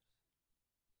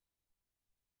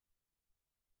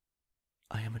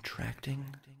 I am attracting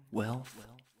wealth,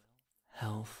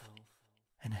 health,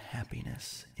 and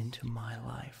happiness into my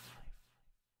life.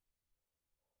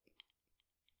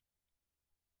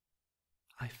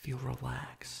 I feel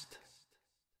relaxed,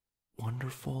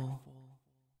 wonderful,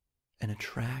 and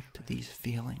attract these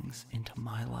feelings into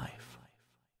my life.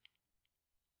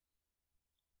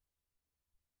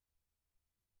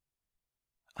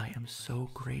 I am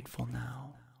so grateful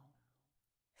now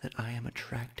that I am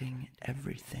attracting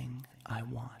everything I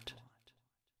want.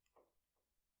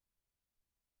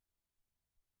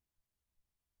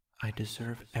 I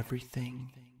deserve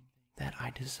everything that I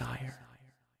desire.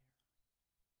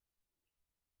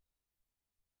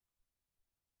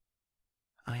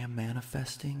 I am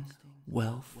manifesting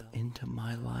wealth into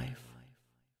my life.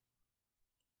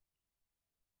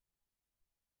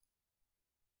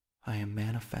 I am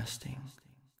manifesting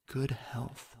good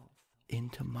health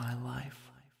into my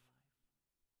life.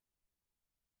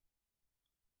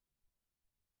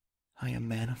 I am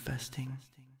manifesting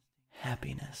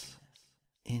happiness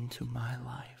into my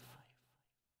life.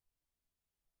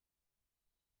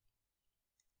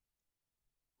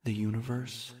 The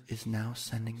universe is now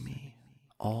sending me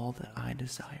all that I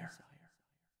desire.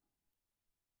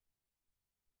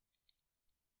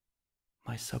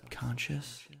 My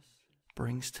subconscious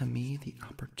brings to me the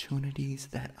opportunities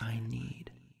that I need.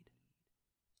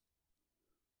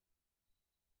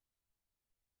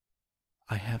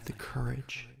 I have the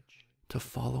courage to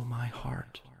follow my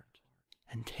heart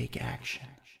and take action.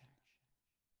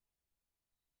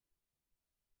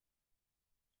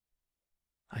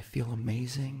 I feel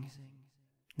amazing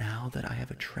now that I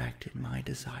have attracted my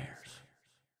desires.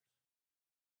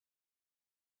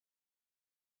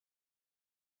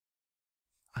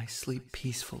 I sleep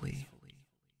peacefully,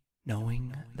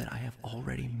 knowing that I have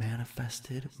already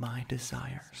manifested my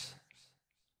desires.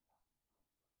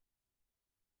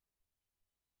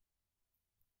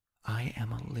 I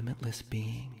am a limitless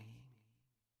being.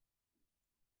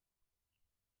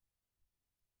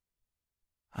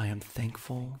 I am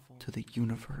thankful to the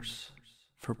universe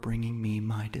for bringing me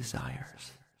my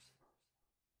desires.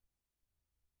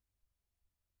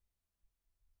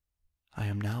 I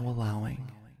am now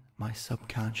allowing my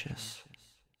subconscious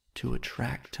to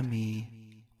attract to me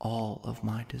all of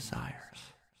my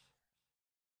desires.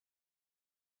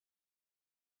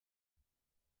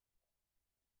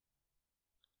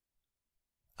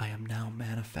 I am now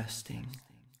manifesting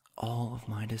all of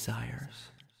my desires.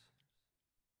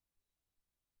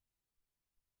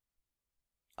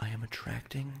 I am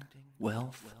attracting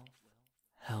wealth,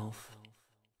 health,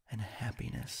 and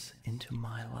happiness into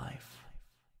my life.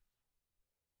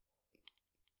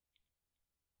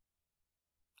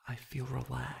 I feel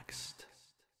relaxed,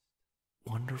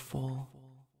 wonderful,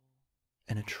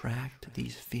 and attract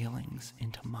these feelings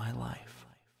into my life.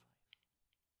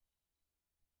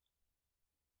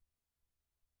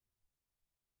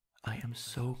 I am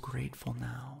so grateful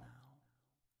now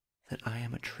that I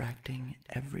am attracting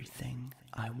everything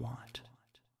I want.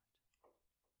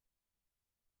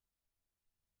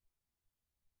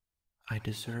 I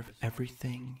deserve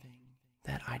everything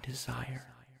that I desire.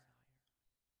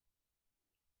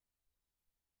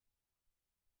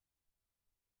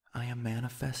 I am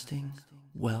manifesting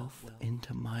wealth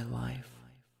into my life.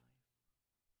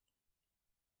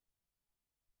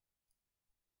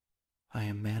 I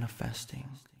am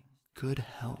manifesting good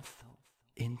health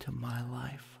into my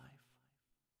life.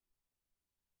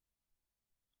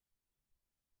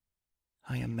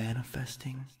 I am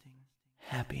manifesting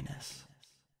happiness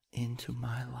into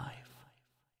my life.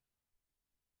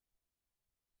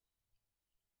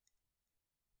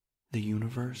 The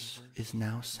universe is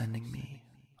now sending me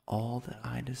all that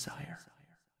I desire.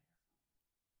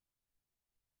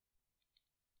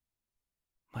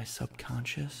 My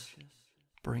subconscious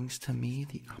brings to me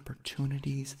the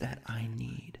opportunities that I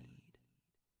need.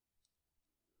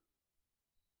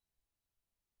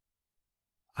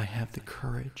 I have the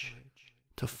courage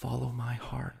to follow my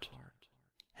heart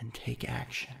and take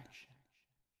action.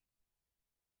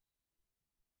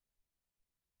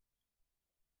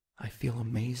 I feel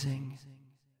amazing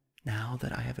now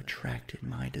that I have attracted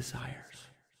my desires.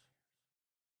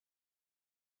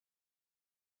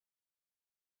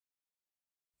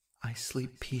 I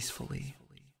sleep peacefully,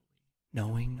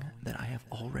 knowing that I have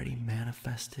already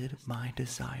manifested my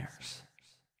desires.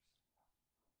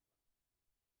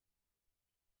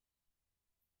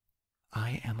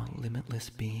 I am a limitless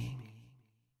being.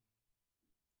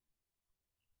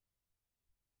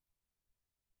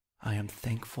 I am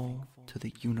thankful to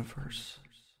the universe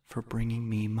for bringing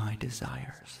me my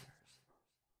desires.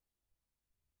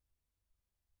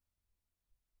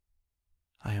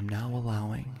 I am now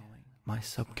allowing my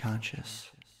subconscious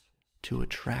to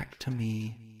attract to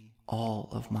me all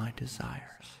of my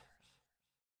desires.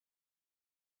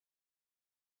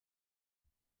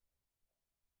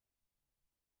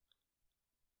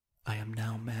 I am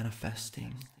now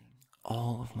manifesting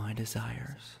all of my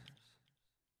desires.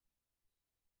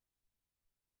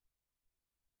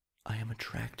 I am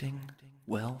attracting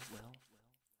wealth,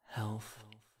 health,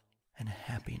 and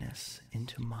happiness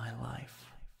into my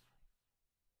life.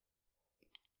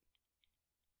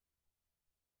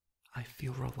 I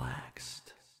feel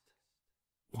relaxed,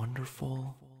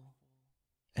 wonderful,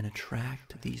 and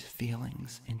attract these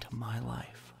feelings into my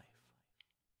life.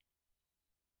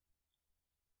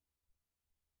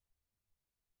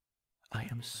 I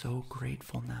am so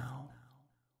grateful now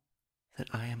that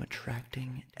I am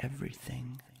attracting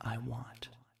everything I want.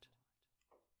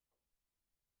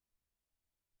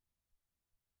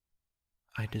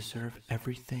 I deserve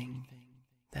everything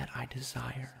that I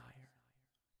desire.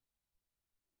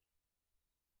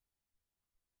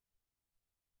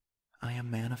 I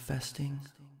am manifesting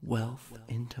wealth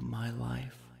into my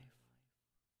life.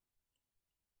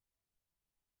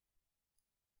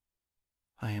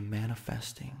 I am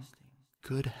manifesting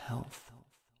good health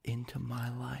into my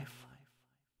life.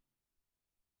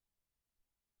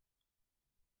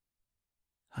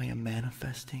 I am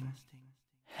manifesting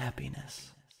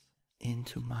happiness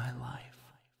into my life.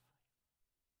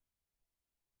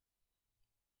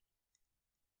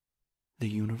 The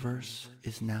universe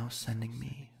is now sending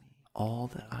me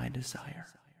all that I desire.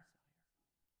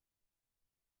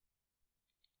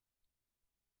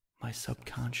 My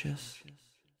subconscious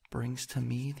brings to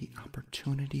me the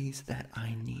opportunities that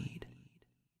I need.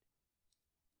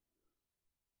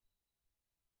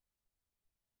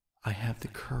 I have the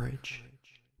courage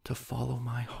to follow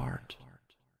my heart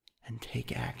and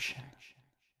take action.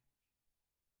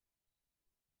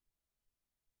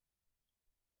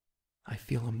 I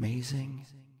feel amazing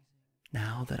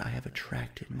now that I have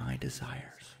attracted my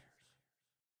desires.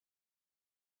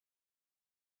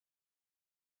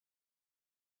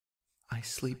 I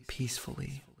sleep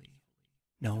peacefully,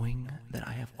 knowing that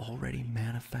I have already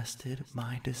manifested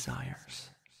my desires.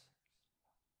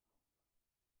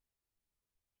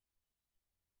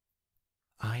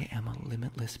 I am a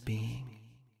limitless being.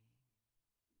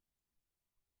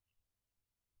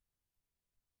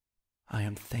 I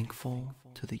am thankful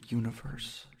to the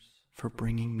universe for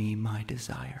bringing me my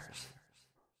desires.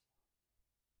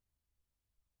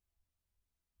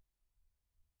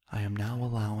 I am now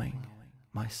allowing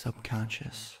my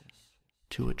subconscious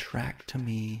to attract to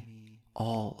me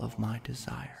all of my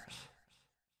desires.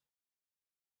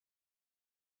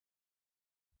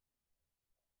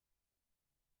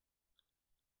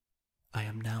 I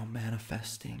am now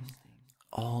manifesting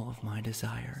all of my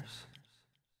desires.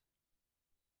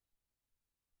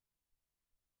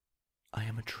 I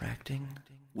am attracting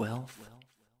wealth,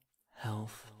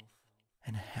 health,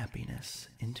 and happiness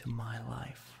into my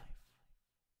life.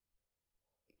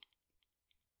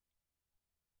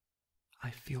 I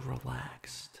feel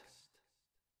relaxed,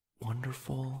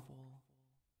 wonderful,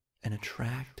 and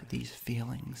attract these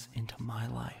feelings into my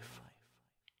life.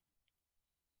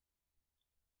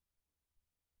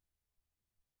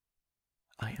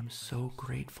 I am so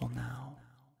grateful now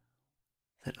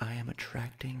that I am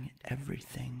attracting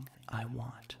everything I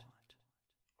want.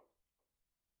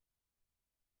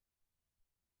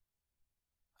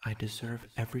 I deserve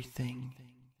everything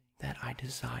that I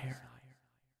desire.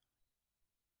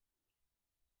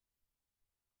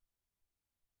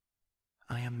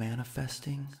 I am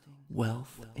manifesting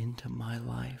wealth into my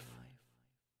life.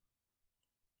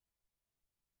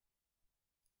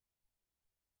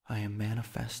 I am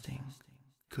manifesting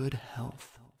good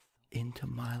health into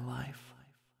my life.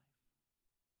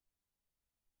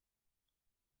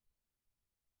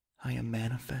 I am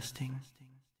manifesting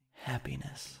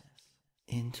happiness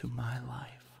into my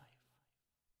life.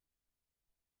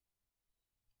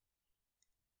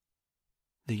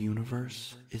 The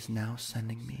universe is now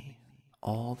sending me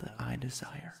all that I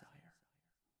desire.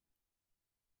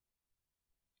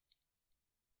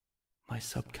 My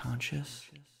subconscious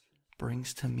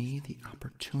brings to me the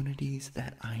opportunities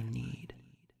that I need.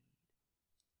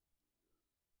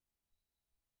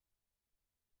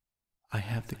 I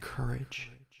have the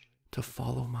courage to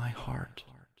follow my heart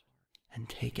and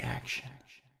take action.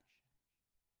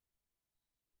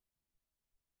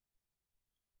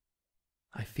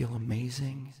 I feel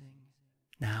amazing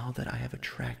now that I have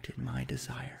attracted my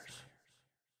desires.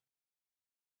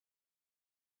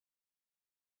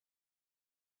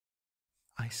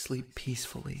 I sleep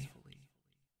peacefully,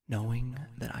 knowing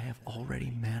that I have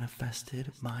already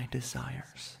manifested my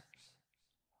desires.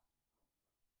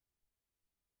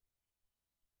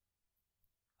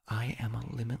 I am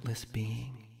a limitless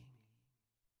being.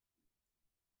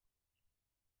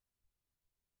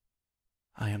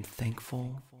 I am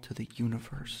thankful to the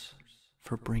universe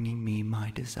for bringing me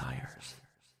my desires.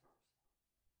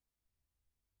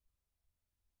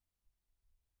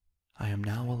 I am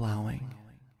now allowing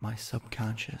my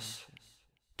subconscious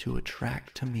to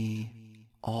attract to me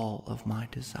all of my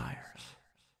desires.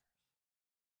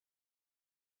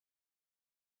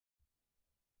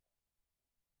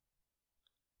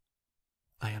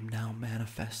 I am now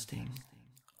manifesting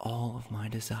all of my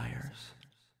desires.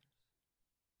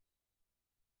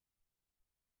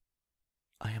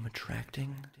 I am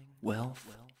attracting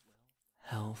wealth,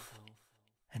 health,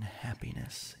 and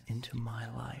happiness into my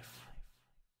life.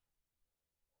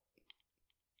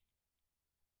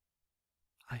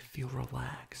 I feel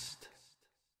relaxed,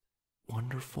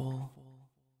 wonderful,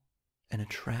 and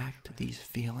attract these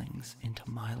feelings into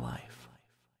my life.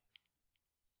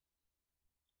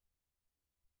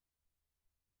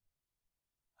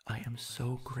 I am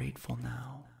so grateful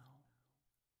now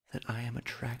that I am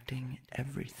attracting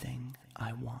everything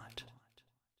I want.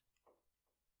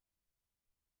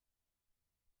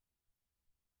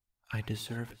 I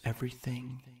deserve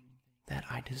everything that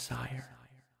I desire.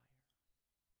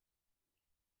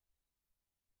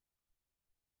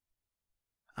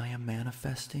 I am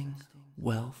manifesting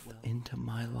wealth into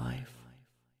my life.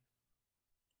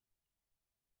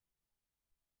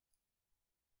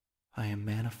 I am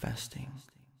manifesting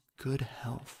good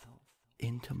health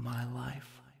into my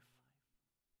life.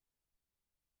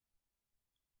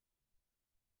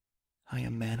 I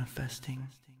am manifesting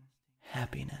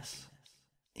happiness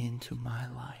into my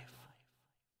life.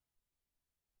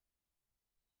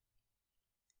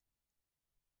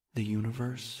 The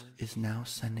universe is now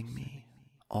sending me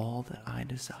all that I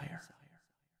desire.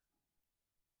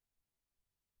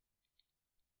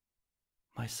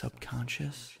 My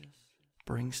subconscious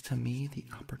brings to me the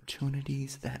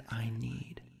opportunities that I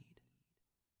need.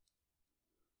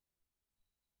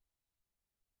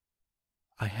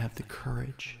 I have the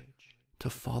courage to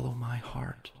follow my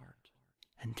heart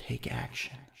and take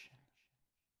action.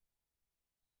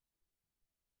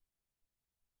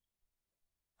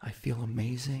 I feel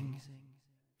amazing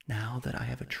now that I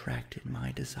have attracted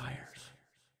my desires.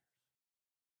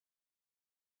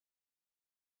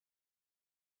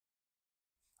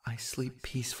 I sleep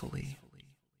peacefully,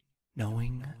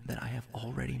 knowing that I have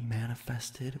already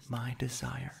manifested my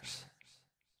desires.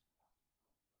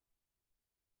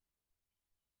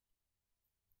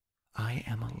 I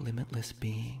am a limitless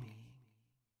being.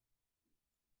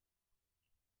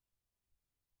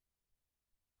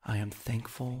 I am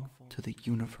thankful to the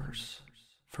universe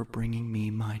for bringing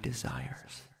me my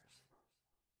desires.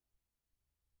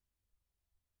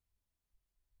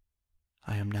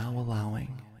 I am now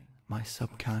allowing my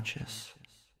subconscious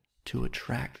to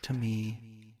attract to me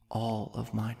all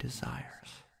of my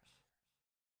desires.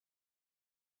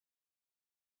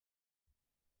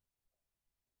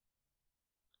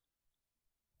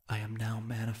 I am now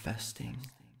manifesting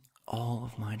all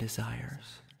of my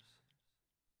desires.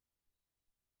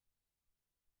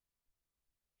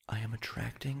 I am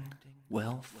attracting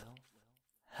wealth,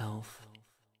 health,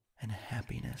 and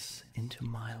happiness into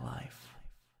my life.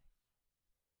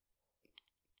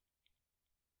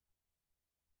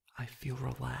 I feel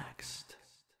relaxed,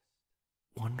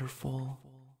 wonderful,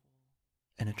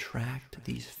 and attract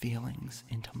these feelings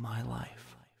into my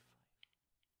life.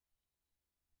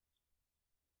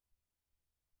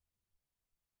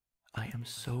 I am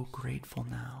so grateful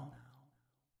now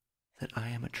that I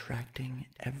am attracting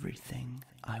everything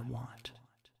I want.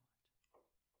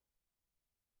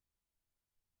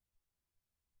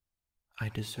 I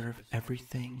deserve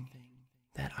everything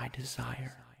that I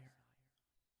desire.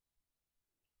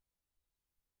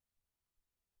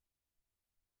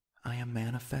 I am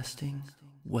manifesting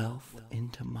wealth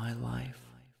into my life.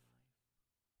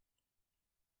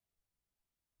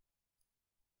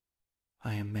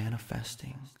 I am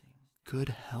manifesting good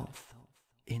health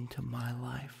into my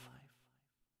life.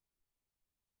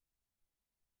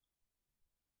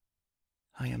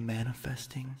 I am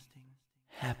manifesting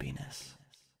happiness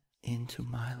into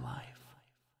my life.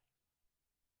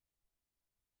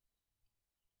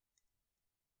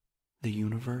 The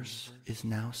universe is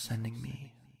now sending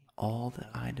me all that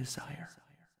I desire.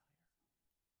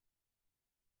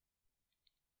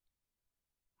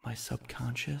 My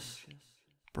subconscious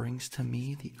brings to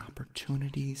me the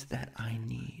opportunities that I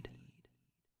need.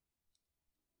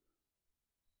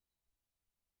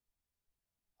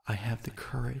 I have the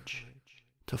courage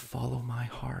to follow my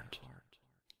heart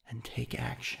and take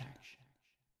action.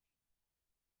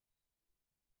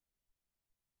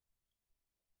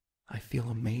 I feel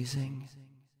amazing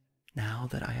now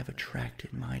that I have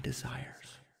attracted my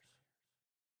desires.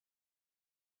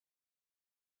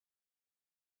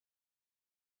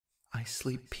 I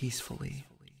sleep peacefully,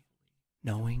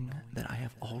 knowing that I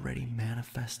have already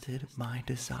manifested my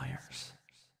desires.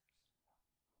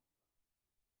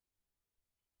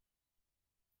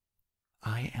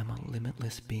 I am a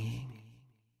limitless being.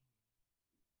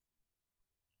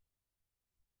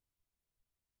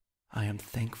 I am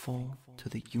thankful to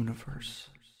the universe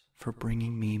for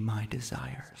bringing me my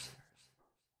desires.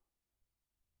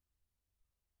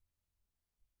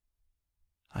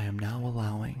 I am now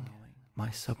allowing my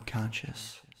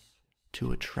subconscious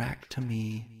to attract to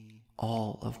me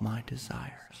all of my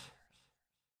desires.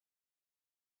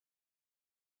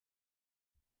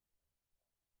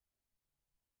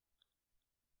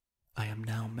 I am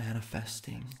now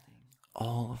manifesting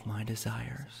all of my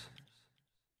desires.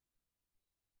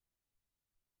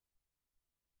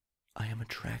 I am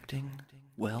attracting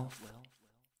wealth,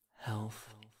 health,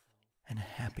 and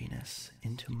happiness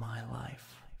into my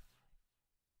life.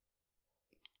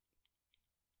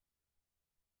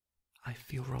 I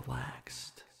feel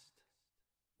relaxed,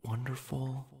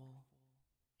 wonderful,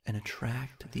 and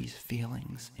attract these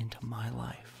feelings into my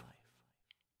life.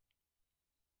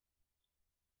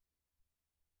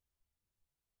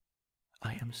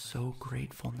 I am so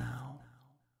grateful now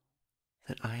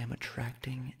that I am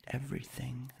attracting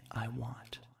everything I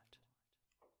want.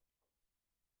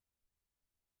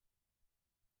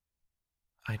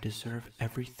 I deserve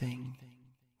everything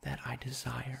that I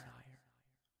desire.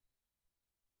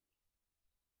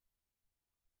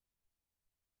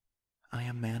 I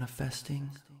am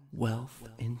manifesting wealth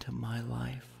into my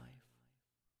life.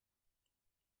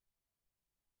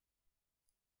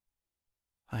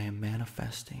 I am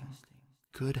manifesting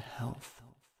good health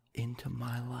into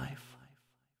my life.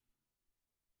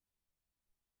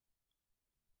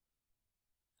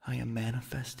 I am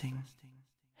manifesting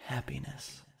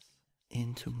happiness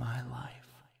into my life.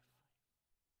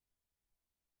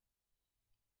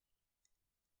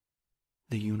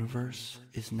 The universe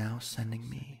is now sending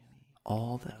me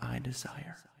all that I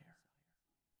desire.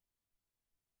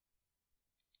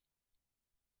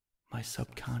 My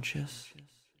subconscious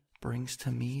brings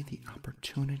to me the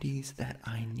opportunities that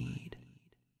I need.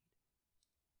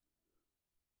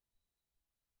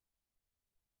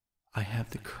 I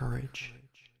have the courage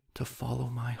to follow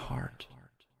my heart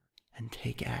and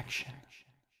take action.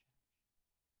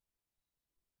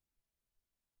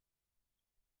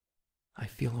 I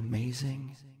feel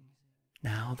amazing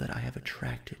now that I have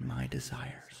attracted my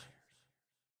desires.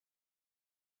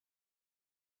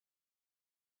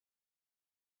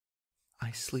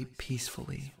 I sleep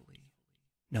peacefully,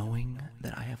 knowing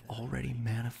that I have already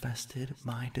manifested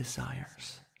my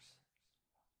desires.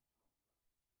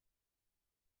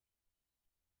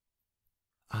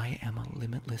 I am a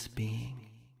limitless being.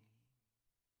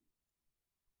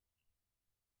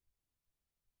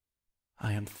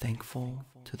 I am thankful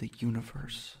to the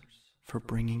universe for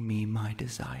bringing me my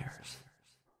desires.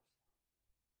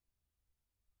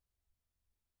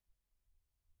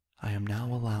 I am now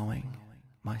allowing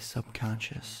my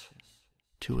subconscious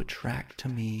to attract to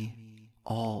me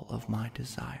all of my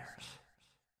desires.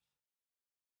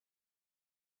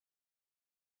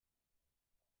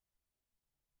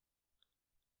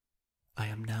 I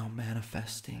am now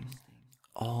manifesting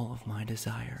all of my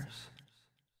desires.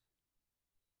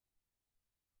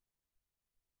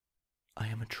 I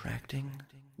am attracting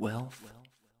wealth,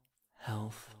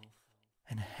 health,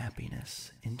 and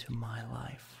happiness into my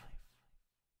life.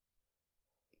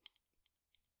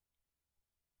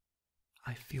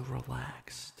 I feel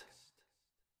relaxed,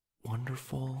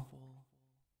 wonderful,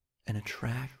 and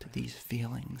attract these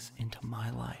feelings into my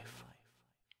life.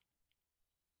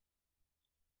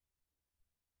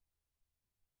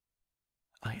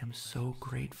 I am so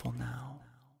grateful now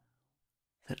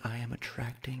that I am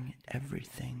attracting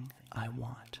everything I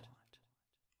want.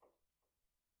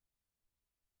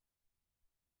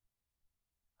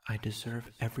 I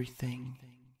deserve everything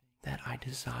that I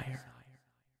desire.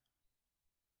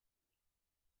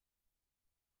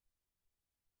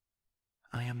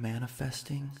 I am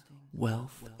manifesting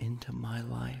wealth into my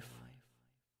life.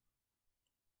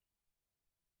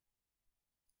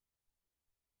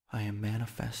 I am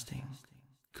manifesting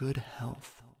good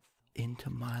health into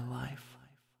my life.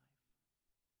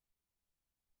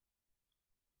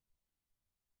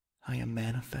 I am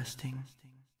manifesting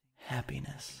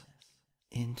happiness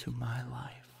into my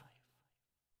life.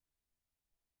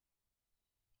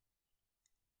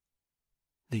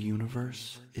 The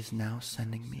universe is now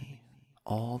sending me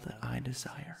all that I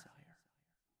desire.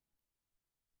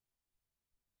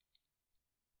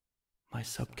 My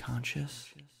subconscious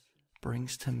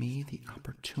brings to me the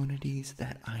opportunities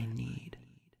that I need.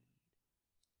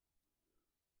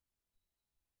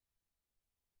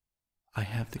 I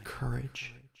have the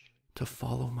courage to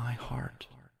follow my heart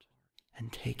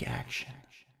and take action.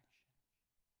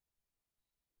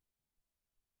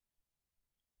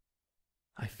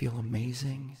 I feel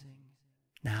amazing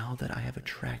now that I have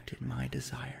attracted my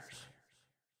desires.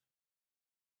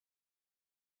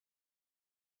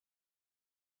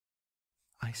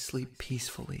 I sleep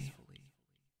peacefully,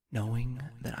 knowing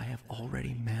that I have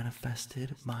already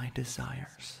manifested my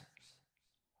desires.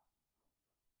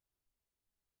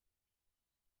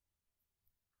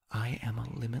 I am a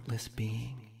limitless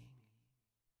being.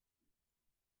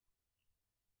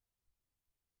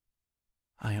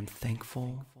 I am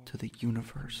thankful to the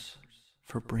universe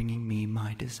for bringing me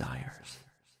my desires.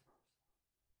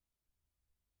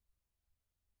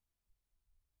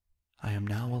 I am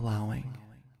now allowing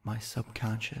my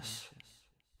subconscious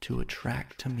to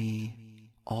attract to me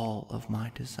all of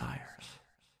my desires.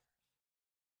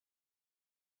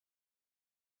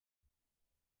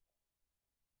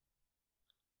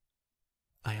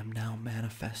 I am now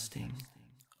manifesting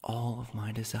all of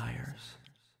my desires.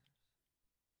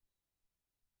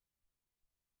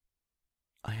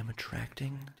 I am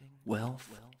attracting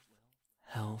wealth,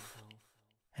 health,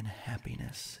 and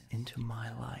happiness into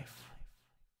my life.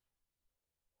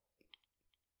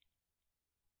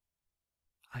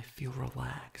 I feel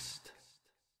relaxed,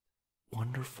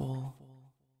 wonderful,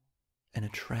 and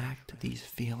attract these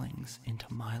feelings into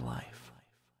my life.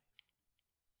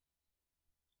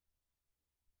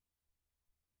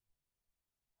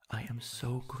 I am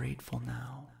so grateful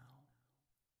now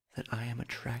that I am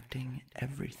attracting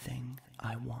everything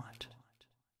I want.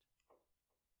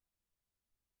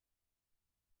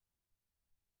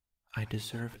 I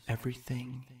deserve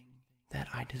everything that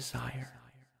I desire.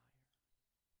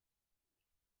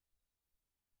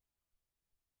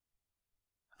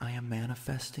 I am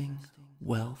manifesting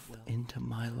wealth into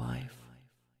my life.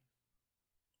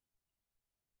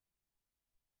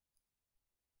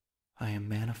 I am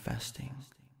manifesting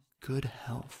good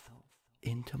health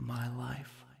into my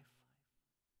life.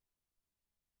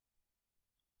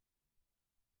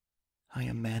 I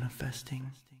am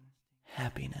manifesting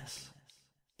happiness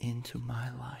into my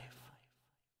life.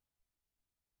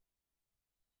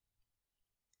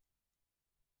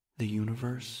 The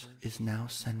universe is now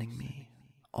sending me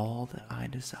all that I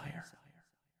desire.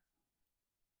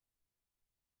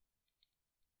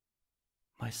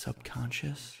 My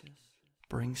subconscious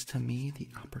brings to me the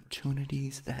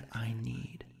opportunities that I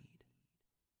need.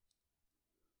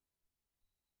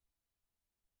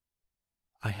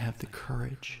 I have the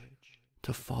courage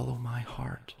to follow my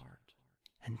heart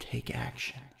and take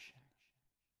action.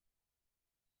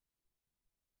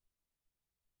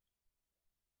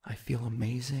 I feel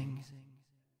amazing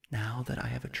now that I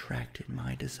have attracted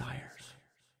my desires.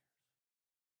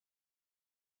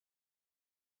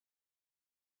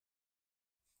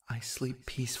 I sleep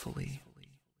peacefully,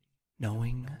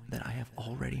 knowing that I have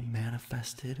already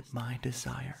manifested my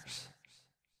desires.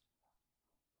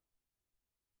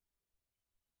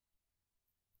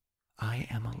 I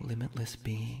am a limitless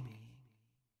being.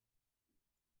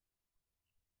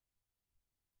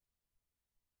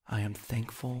 I am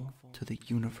thankful to the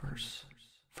universe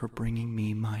for bringing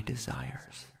me my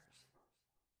desires.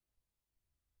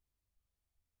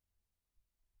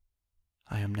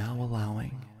 I am now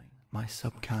allowing my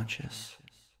subconscious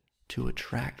to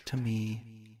attract to me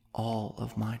all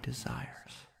of my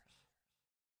desires.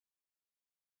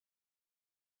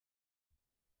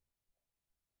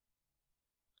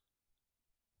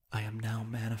 I am now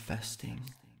manifesting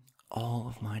all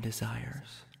of my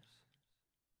desires.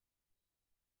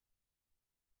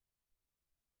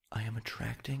 I am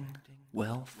attracting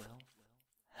wealth,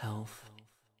 health,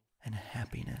 and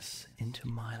happiness into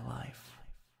my life.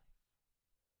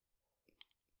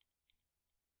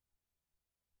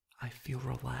 I feel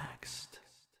relaxed,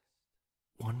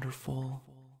 wonderful,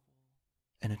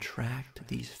 and attract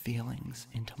these feelings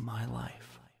into my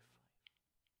life.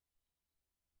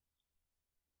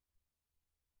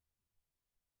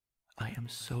 I am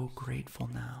so grateful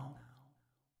now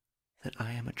that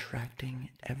I am attracting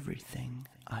everything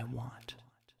I want.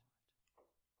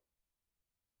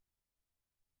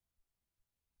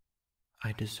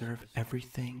 I deserve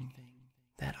everything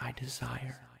that I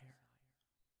desire.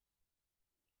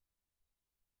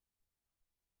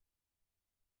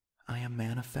 I am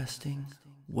manifesting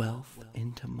wealth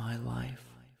into my life.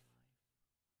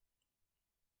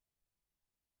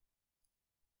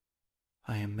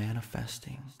 I am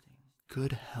manifesting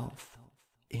good health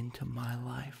into my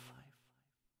life.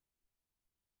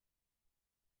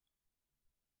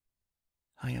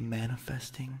 I am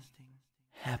manifesting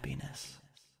happiness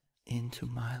into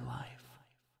my life.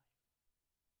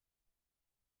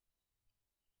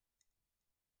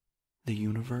 The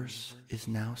universe is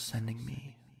now sending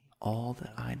me all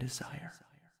that I desire.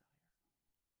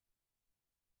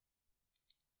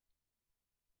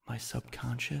 My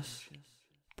subconscious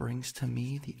brings to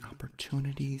me the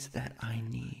opportunities that I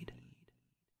need.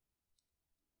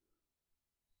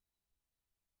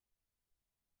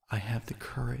 I have the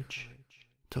courage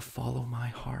to follow my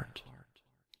heart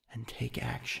and take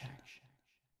action.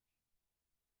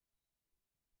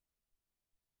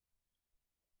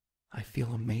 I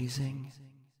feel amazing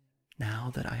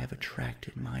now that I have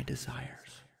attracted my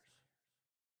desires.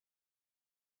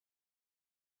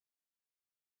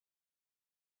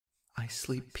 I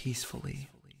sleep peacefully,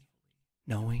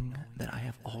 knowing that I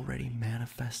have already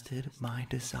manifested my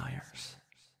desires.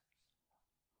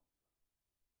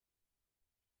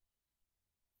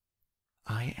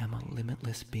 I am a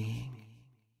limitless being.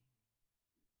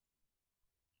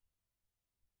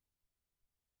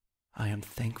 I am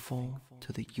thankful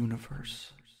to the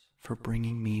universe for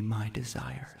bringing me my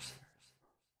desires.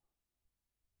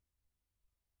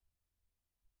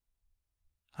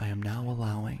 I am now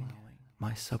allowing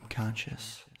my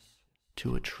subconscious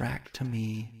to attract to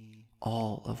me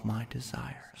all of my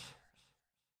desires.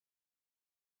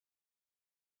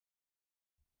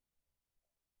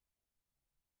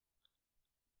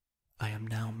 I am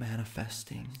now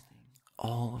manifesting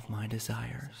all of my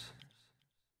desires.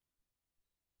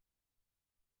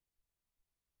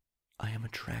 I am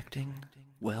attracting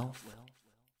wealth,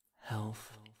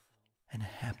 health, and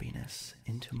happiness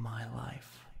into my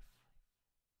life.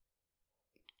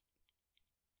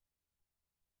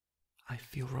 I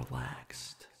feel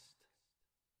relaxed,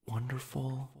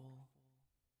 wonderful,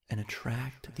 and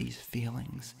attract these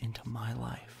feelings into my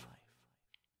life.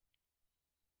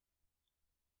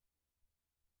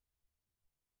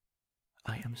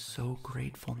 I am so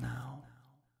grateful now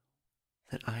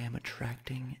that I am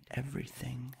attracting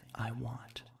everything I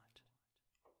want.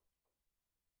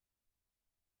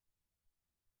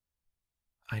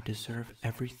 I deserve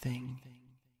everything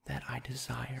that I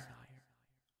desire.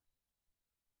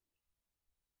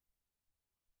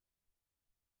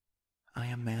 I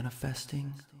am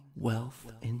manifesting wealth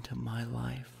into my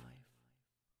life.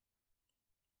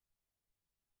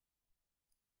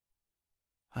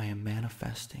 I am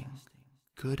manifesting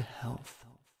good health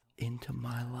into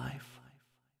my life.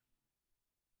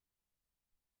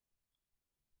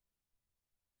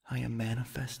 I am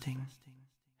manifesting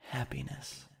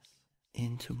happiness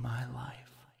into my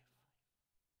life.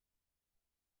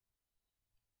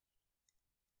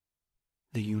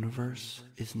 The universe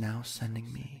is now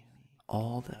sending me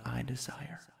all that I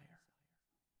desire.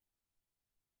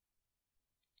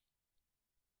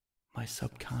 My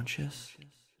subconscious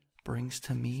brings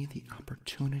to me the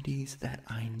opportunities that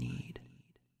I need.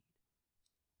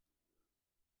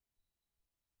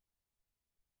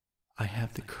 I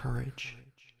have the courage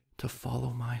to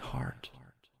follow my heart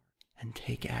and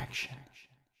take action.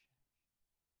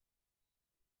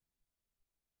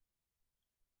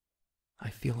 I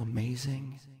feel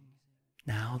amazing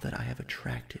now that I have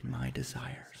attracted my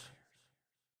desires.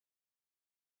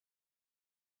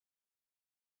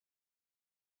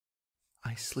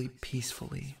 I sleep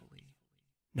peacefully,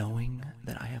 knowing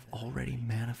that I have already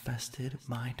manifested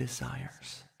my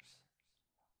desires.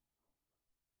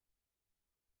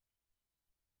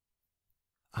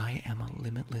 I am a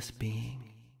limitless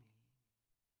being.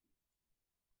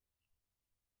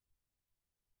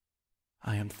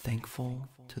 I am thankful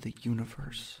to the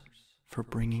universe for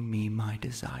bringing me my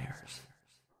desires.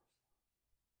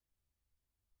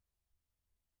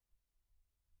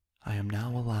 I am now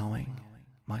allowing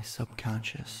my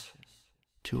subconscious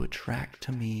to attract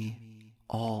to me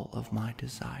all of my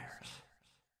desires.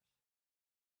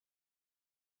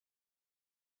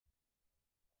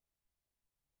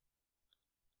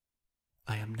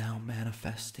 I am now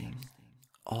manifesting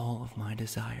all of my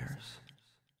desires.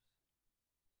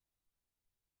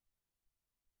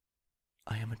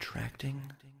 I am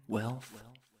attracting wealth,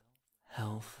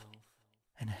 health,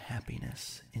 and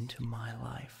happiness into my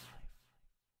life.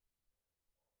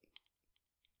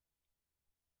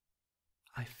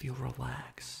 I feel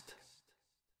relaxed,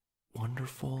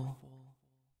 wonderful,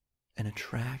 and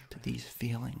attract these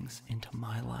feelings into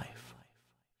my life.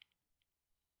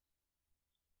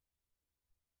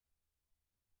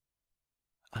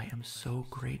 I am so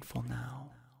grateful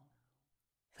now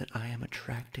that I am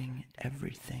attracting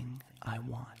everything I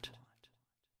want.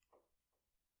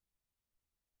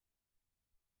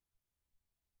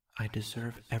 I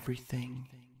deserve everything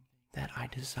that I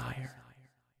desire.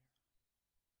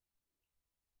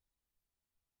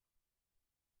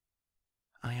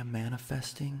 I am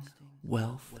manifesting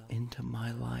wealth into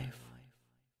my life.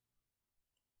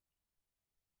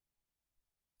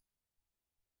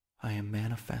 I am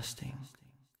manifesting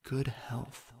good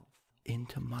health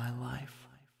into my life.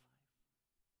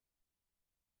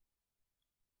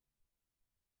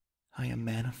 I am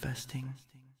manifesting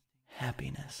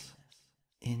happiness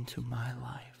into my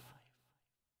life.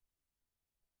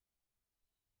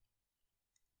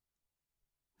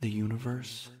 The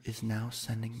universe is now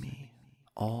sending me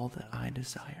all that I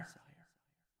desire.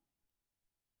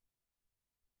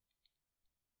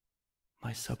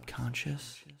 My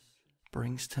subconscious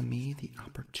brings to me the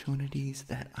opportunities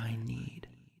that I need.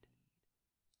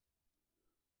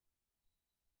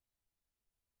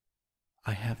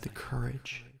 I have the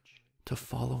courage to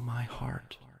follow my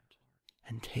heart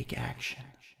and take action.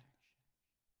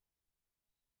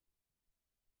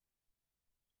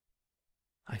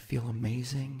 I feel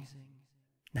amazing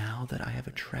now that I have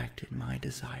attracted my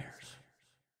desires.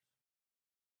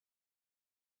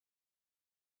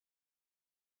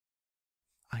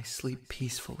 I sleep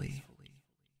peacefully,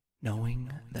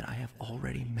 knowing that I have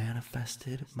already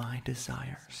manifested my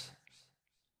desires.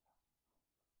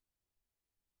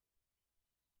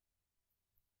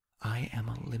 I am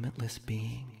a limitless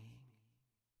being.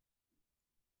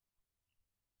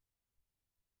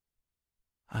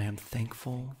 I am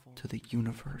thankful to the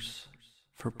universe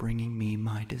for bringing me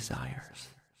my desires.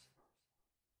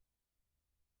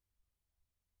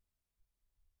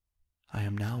 I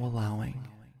am now allowing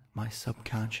my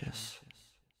subconscious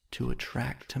to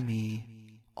attract to me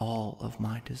all of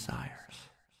my desires.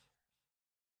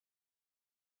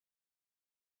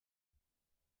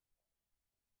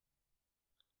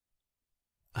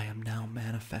 I am now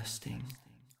manifesting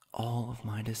all of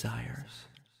my desires.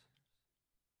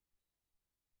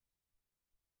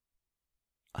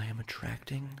 I am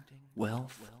attracting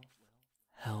wealth,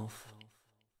 health,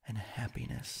 and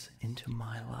happiness into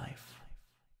my life.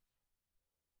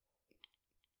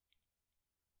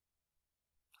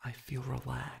 I feel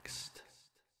relaxed,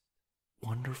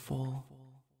 wonderful,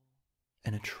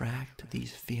 and attract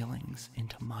these feelings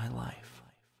into my life.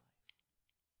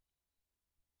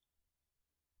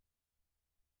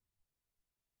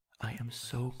 I am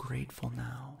so grateful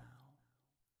now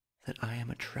that I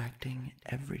am attracting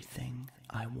everything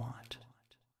I want.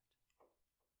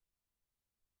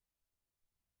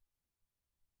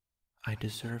 I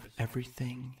deserve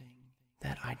everything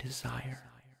that I desire.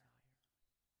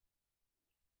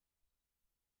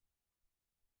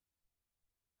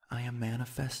 I am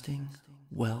manifesting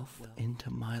wealth into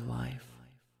my life.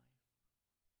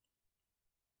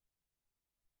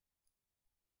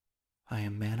 I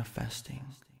am manifesting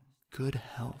good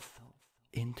health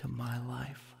into my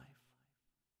life.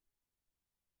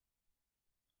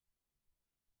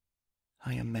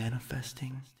 I am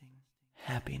manifesting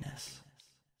happiness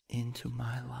into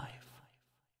my life.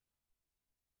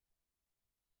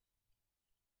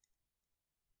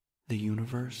 The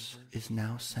universe is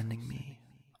now sending me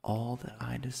all that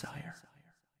I desire.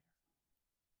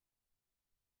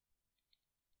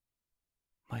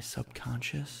 My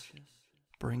subconscious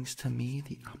brings to me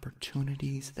the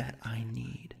opportunities that I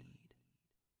need.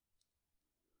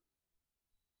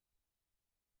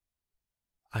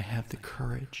 I have the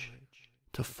courage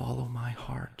to follow my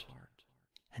heart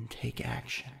and take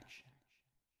action.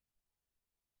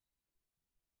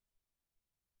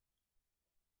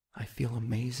 I feel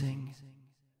amazing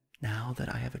now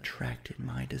that I have attracted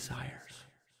my desires.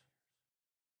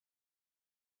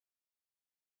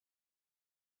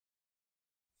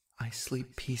 I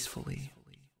sleep peacefully,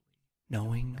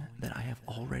 knowing that I have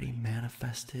already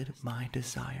manifested my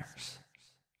desires.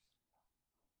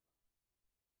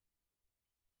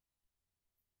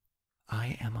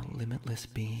 I am a limitless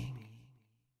being.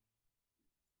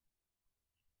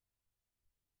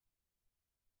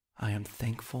 I am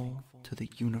thankful to the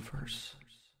universe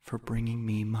for bringing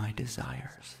me my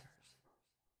desires.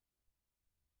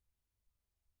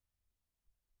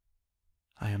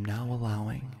 I am now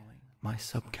allowing my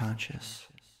subconscious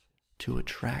to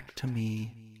attract to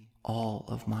me all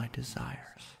of my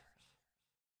desires.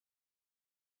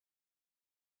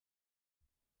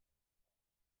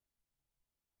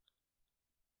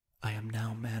 I am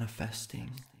now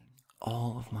manifesting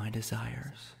all of my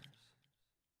desires.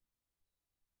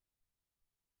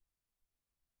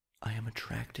 I am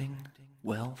attracting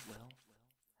wealth,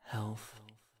 health,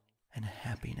 and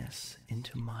happiness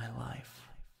into my life.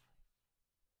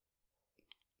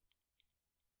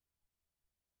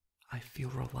 I feel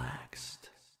relaxed,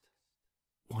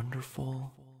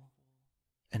 wonderful,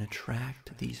 and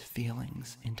attract these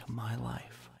feelings into my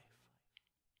life.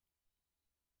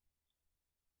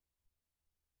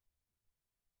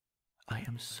 I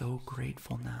am so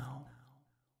grateful now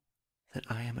that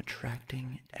I am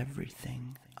attracting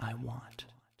everything I want.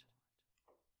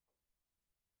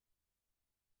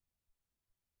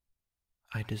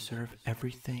 I deserve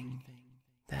everything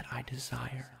that I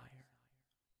desire.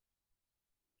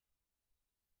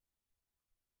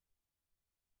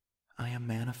 I am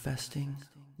manifesting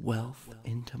wealth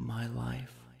into my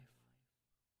life.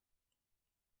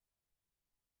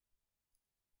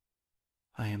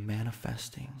 I am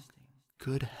manifesting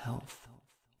good health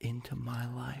into my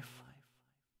life.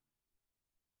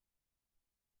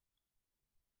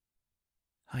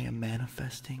 I am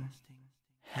manifesting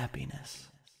happiness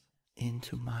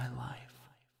into my life.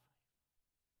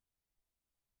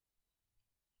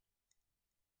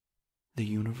 The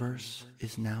universe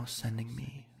is now sending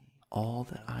me all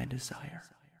that I desire.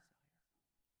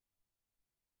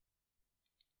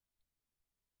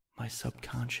 My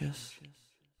subconscious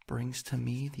brings to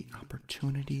me the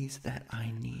opportunities that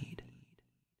I need.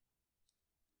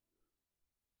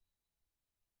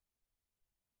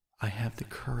 I have the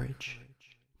courage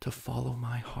to follow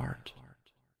my heart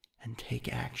and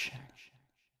take action.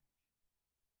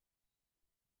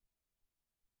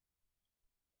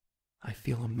 I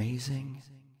feel amazing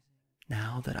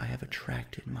now that I have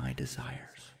attracted my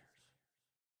desires.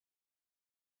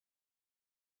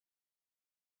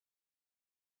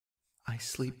 I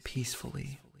sleep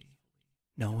peacefully,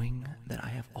 knowing that I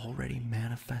have already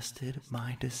manifested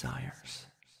my desires.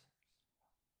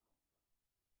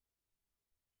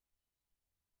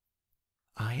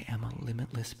 I am a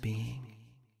limitless being.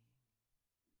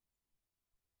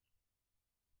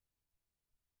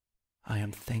 I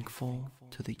am thankful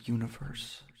to the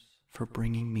universe for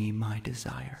bringing me my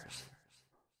desires.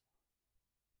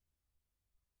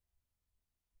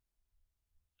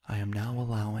 I am now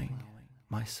allowing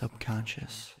my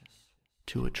subconscious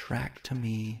to attract to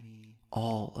me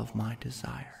all of my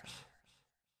desires.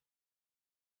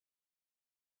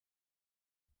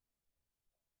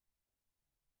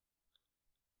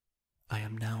 I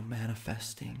am now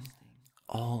manifesting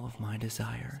all of my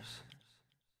desires.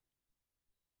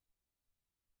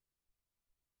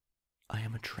 I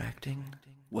am attracting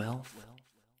wealth,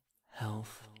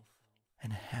 health,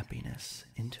 and happiness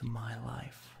into my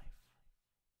life.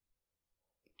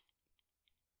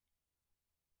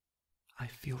 I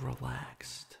feel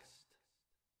relaxed,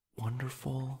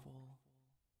 wonderful,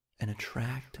 and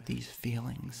attract these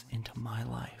feelings into my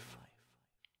life.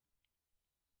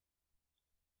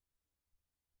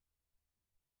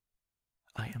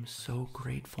 I am so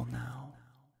grateful now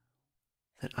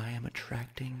that I am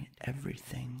attracting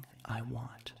everything I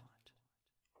want.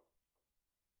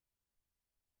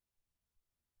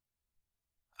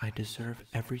 I deserve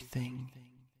everything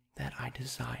that I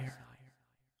desire.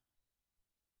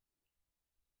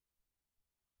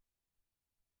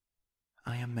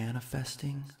 I am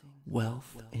manifesting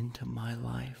wealth into my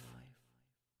life.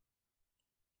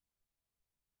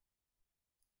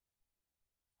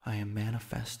 I am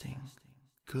manifesting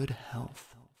good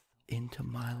health into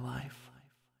my life.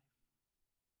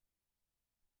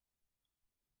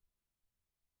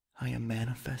 I am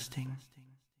manifesting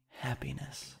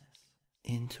happiness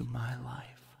into my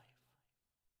life.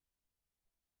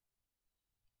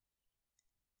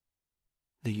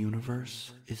 The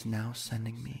universe is now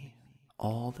sending me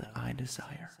all that I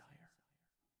desire.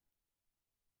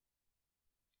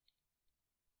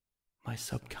 My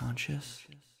subconscious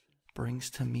brings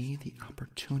to me the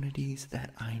opportunities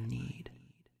that I need.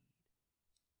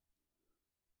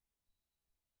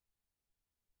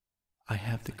 I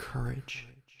have the courage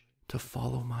to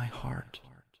follow my heart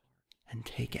and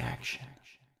take action.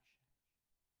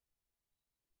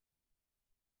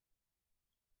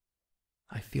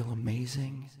 I feel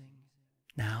amazing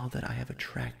now that I have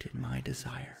attracted my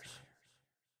desires.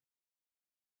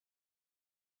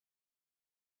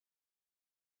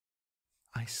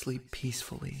 I sleep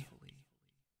peacefully,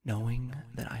 knowing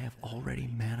that I have already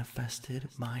manifested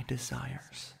my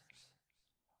desires.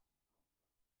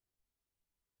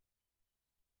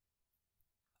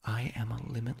 I am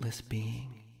a limitless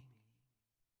being.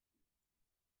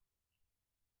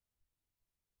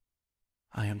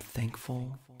 I am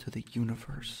thankful to the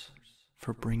universe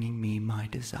for bringing me my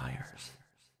desires.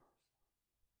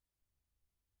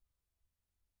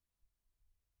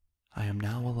 I am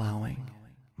now allowing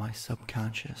my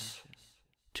subconscious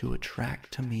to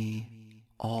attract to me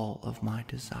all of my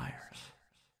desires.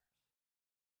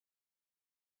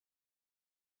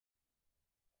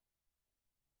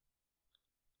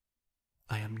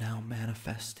 I am now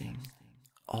manifesting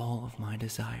all of my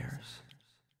desires.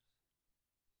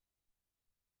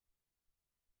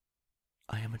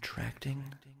 I am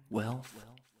attracting wealth,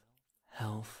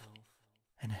 health,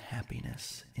 and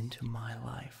happiness into my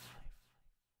life.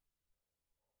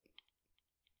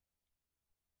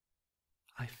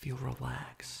 I feel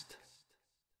relaxed,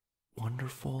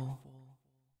 wonderful,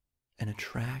 and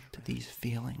attract these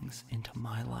feelings into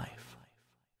my life.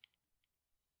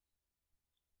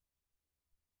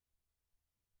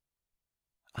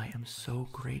 I am so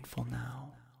grateful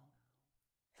now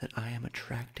that I am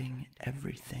attracting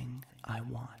everything I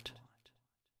want.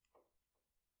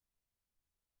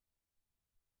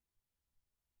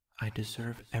 I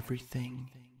deserve everything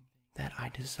that I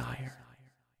desire.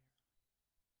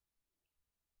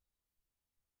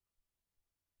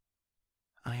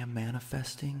 I am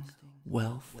manifesting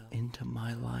wealth into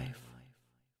my life.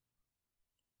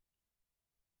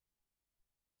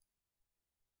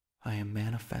 I am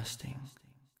manifesting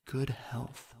good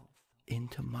health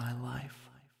into my life.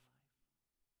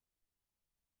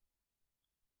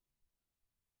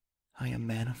 I am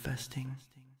manifesting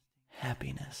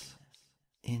happiness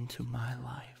into my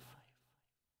life.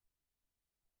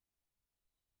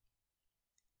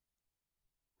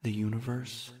 The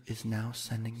universe is now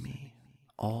sending me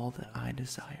all that I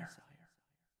desire.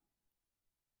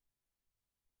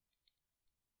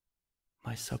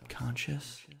 My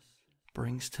subconscious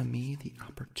brings to me the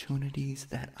opportunities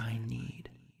that I need.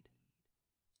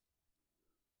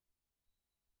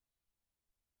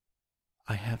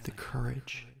 I have the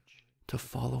courage to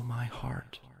follow my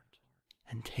heart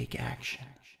and take action.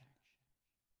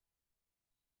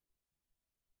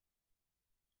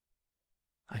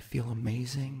 I feel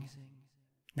amazing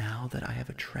now that I have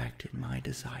attracted my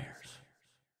desires.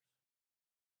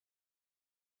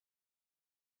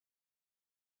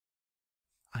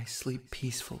 I sleep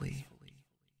peacefully,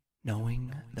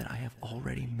 knowing that I have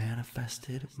already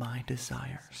manifested my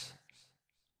desires.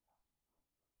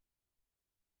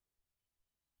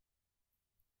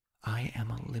 I am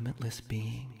a limitless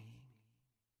being.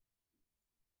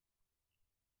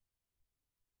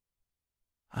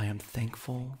 I am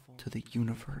thankful to the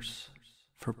universe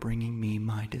for bringing me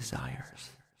my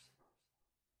desires.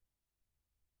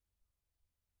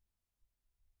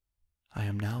 I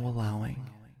am now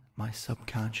allowing my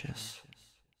subconscious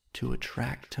to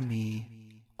attract to me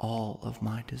all of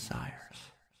my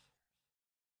desires.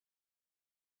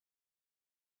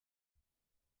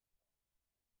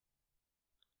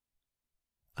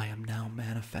 I am now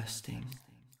manifesting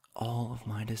all of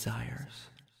my desires.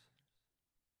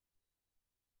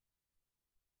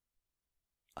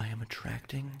 I am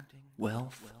attracting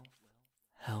wealth,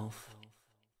 health,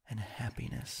 and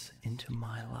happiness into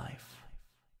my life.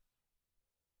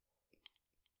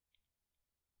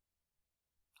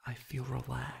 I feel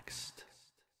relaxed,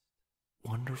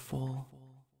 wonderful,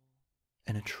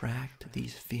 and attract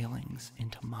these feelings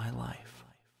into my life.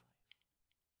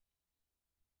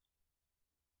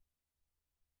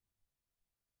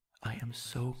 I am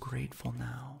so grateful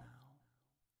now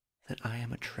that I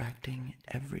am attracting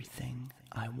everything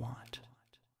I want.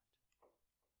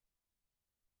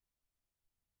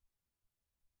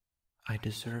 I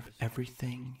deserve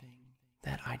everything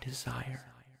that I desire.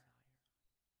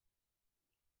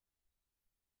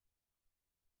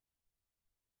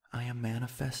 I am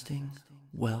manifesting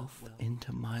wealth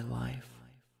into my life.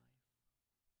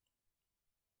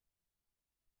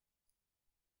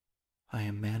 I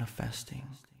am manifesting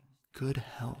good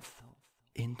health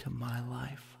into my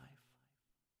life.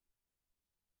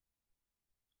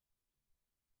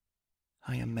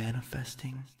 I am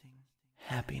manifesting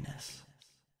happiness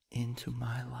into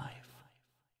my life.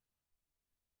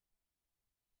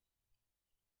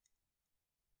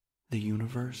 The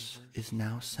universe is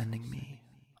now sending me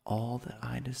all that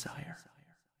I desire.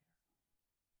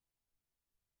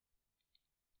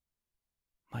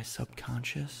 My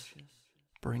subconscious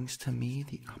brings to me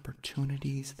the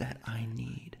opportunities that I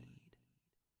need.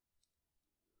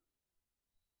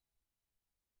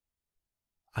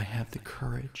 I have the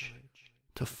courage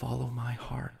to follow my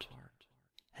heart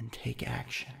and take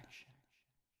action.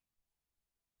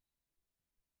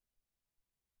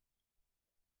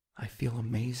 I feel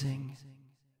amazing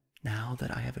now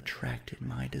that I have attracted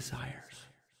my desires.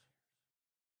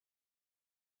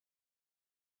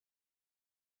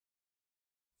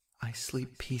 I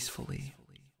sleep peacefully,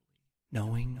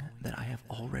 knowing that I have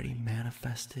already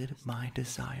manifested my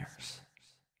desires.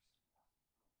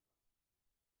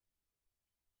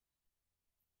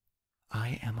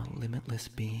 I am a limitless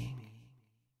being.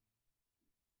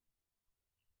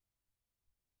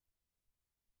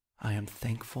 I am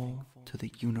thankful to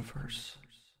the universe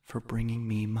for bringing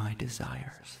me my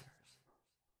desires.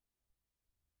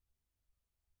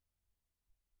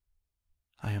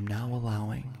 I am now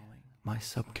allowing my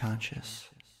subconscious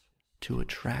to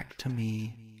attract to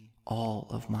me all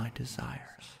of my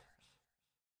desires.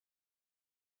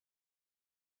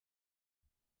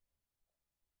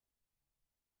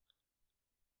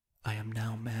 I am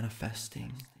now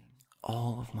manifesting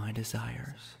all of my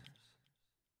desires.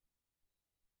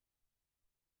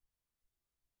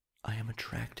 I am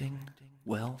attracting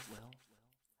wealth,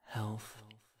 health,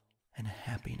 and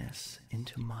happiness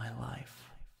into my life.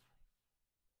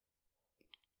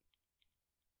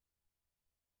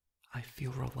 I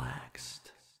feel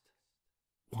relaxed,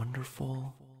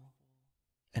 wonderful,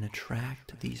 and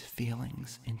attract these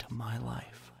feelings into my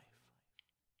life.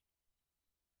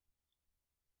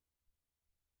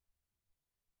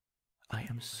 I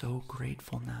am so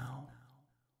grateful now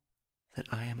that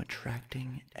I am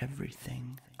attracting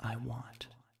everything I want.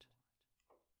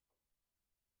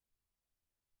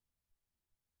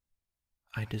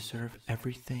 I deserve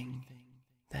everything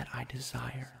that I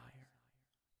desire.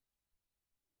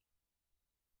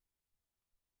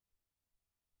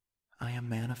 I am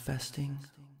manifesting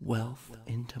wealth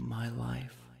into my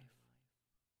life.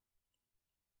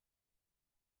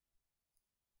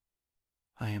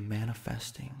 I am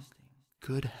manifesting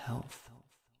good health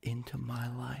into my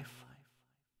life.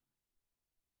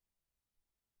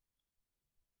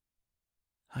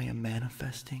 I am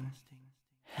manifesting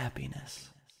happiness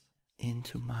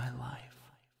into my life.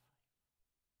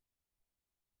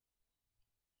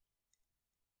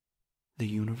 The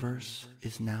universe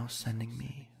is now sending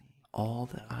me all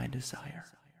that I desire.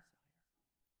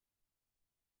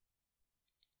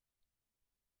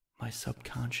 My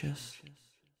subconscious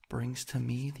brings to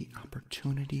me the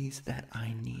opportunities that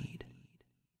I need.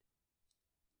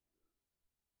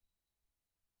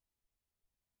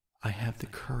 I have the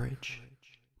courage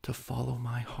to follow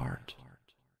my heart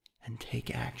and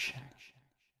take action.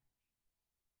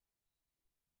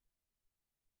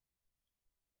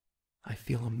 I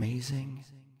feel amazing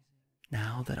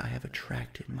now that I have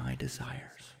attracted my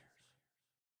desires.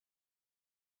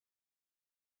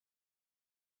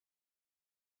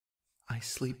 I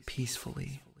sleep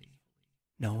peacefully,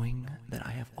 knowing that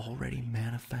I have already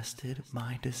manifested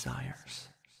my desires.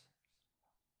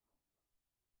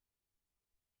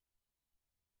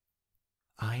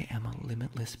 I am a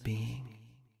limitless being.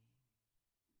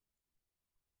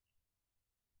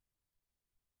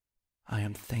 I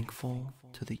am thankful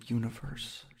to the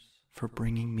universe for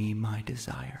bringing me my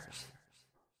desires.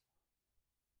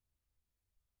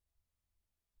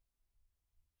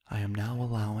 I am now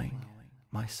allowing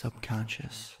my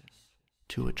subconscious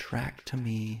to attract to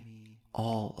me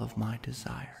all of my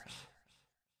desires.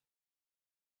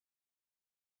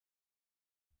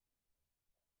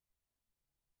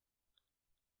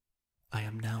 I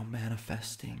am now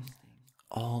manifesting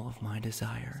all of my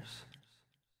desires.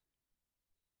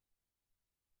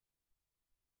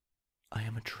 I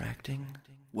am attracting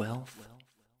wealth,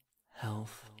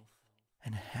 health,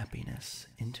 and happiness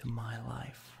into my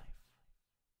life.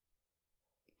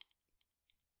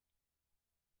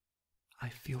 I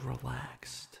feel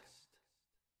relaxed,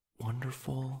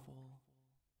 wonderful,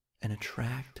 and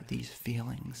attract these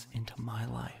feelings into my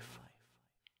life.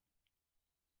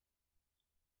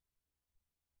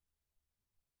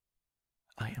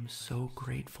 I am so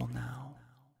grateful now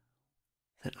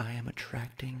that I am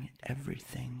attracting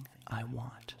everything I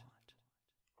want.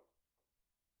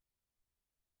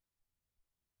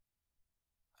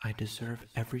 I deserve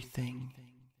everything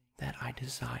that I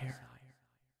desire.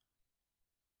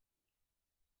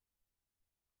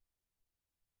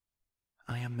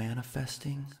 I am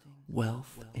manifesting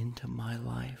wealth into my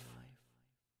life.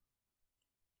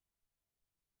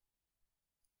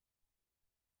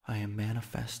 I am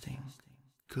manifesting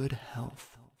good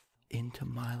health into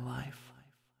my life.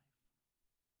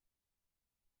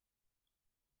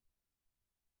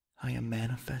 I am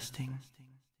manifesting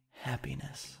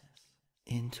happiness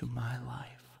into my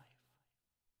life.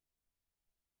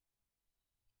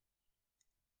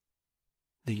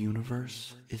 The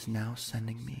universe is now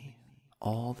sending me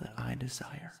all that I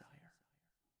desire.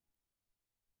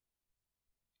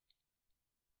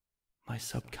 My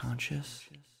subconscious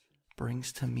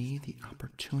brings to me the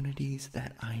opportunities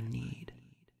that I need.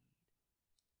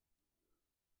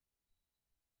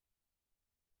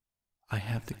 I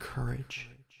have the courage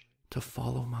to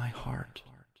follow my heart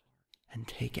and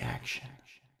take action.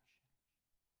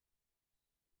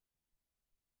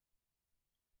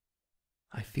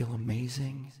 I feel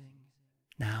amazing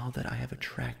now that I have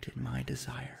attracted my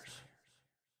desires.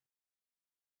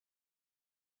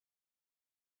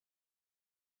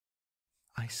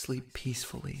 I sleep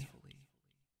peacefully,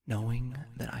 knowing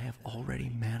that I have already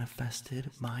manifested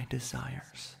my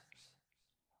desires.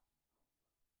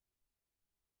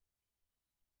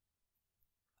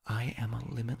 I am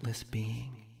a limitless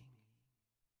being.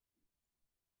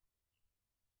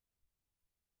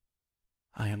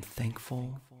 I am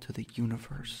thankful to the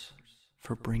universe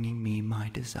for bringing me my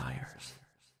desires.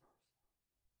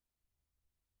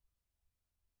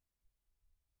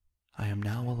 I am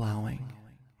now allowing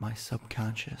my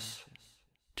subconscious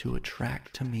to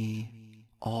attract to me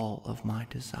all of my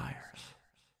desires.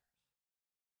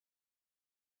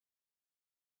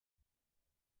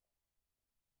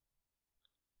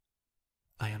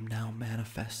 I am now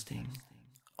manifesting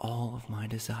all of my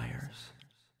desires.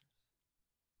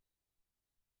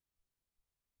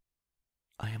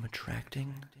 I am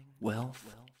attracting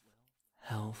wealth,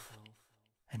 health,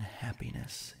 and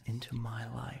happiness into my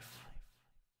life.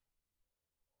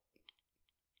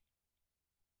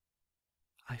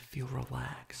 I feel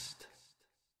relaxed,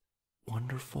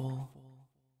 wonderful,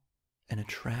 and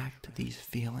attract these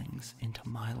feelings into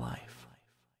my life.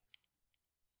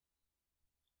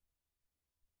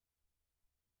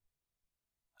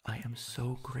 I am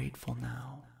so grateful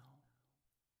now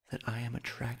that I am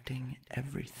attracting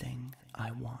everything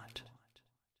I want.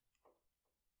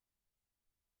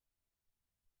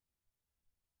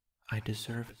 I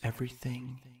deserve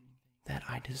everything that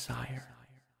I desire.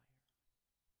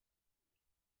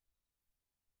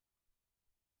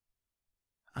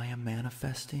 I am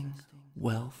manifesting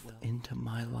wealth into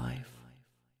my life.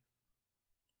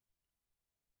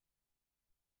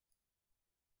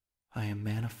 I am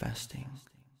manifesting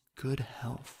good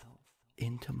health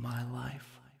into my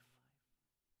life.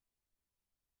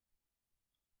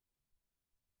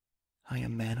 I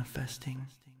am manifesting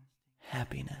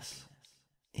happiness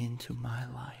into my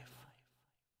life.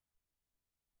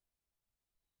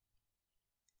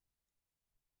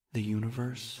 The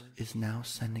universe is now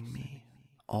sending me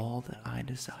all that I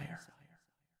desire.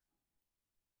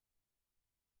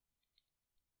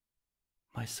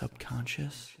 My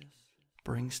subconscious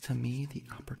brings to me the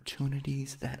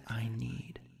opportunities that I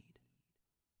need.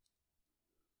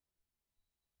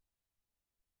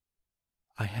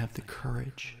 I have the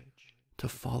courage to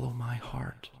follow my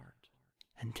heart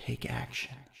and take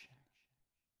action.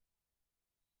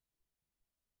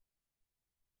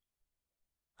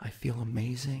 I feel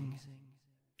amazing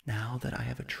now that I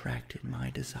have attracted my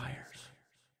desires.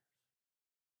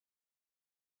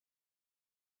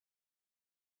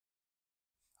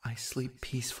 I sleep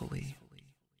peacefully,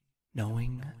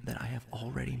 knowing that I have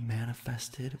already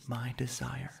manifested my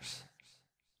desires.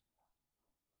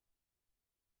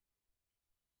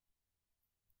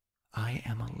 I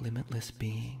am a limitless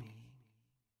being.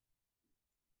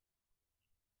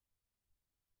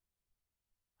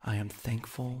 I am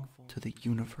thankful to the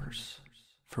universe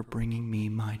for bringing me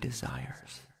my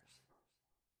desires.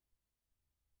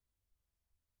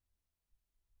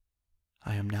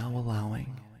 I am now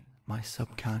allowing my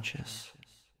subconscious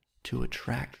to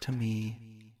attract to me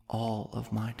all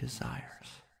of my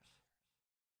desires.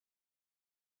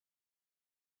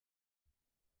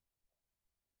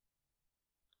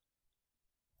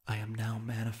 I am now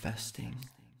manifesting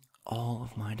all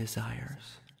of my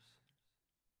desires.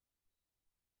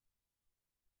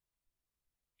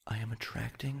 I am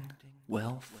attracting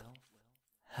wealth,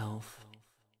 health,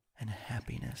 and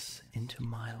happiness into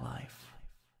my life.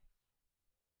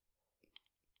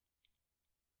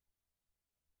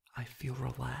 I feel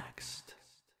relaxed,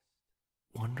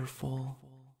 wonderful,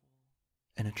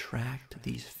 and attract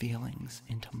these feelings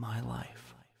into my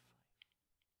life.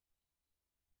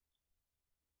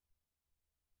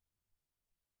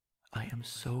 I am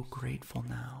so grateful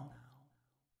now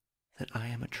that I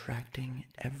am attracting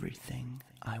everything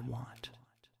I want.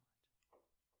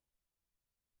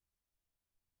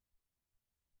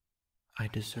 I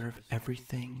deserve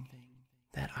everything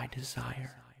that I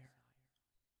desire.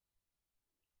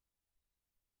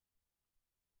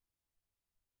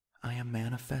 I am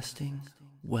manifesting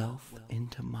wealth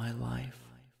into my life.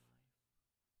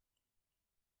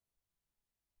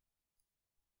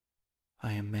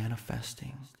 I am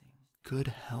manifesting good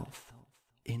health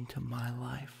into my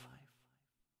life.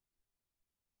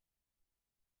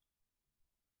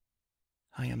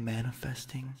 I am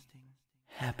manifesting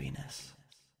happiness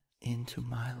into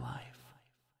my life.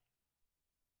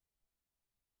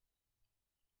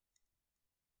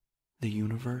 The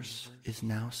universe is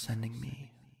now sending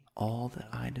me all that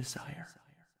I desire.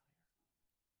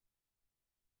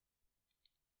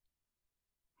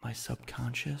 My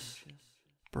subconscious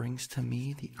brings to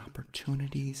me the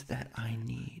opportunities that I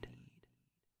need.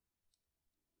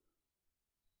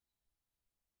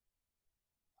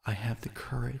 I have the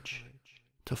courage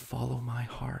to follow my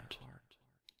heart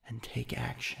and take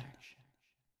action.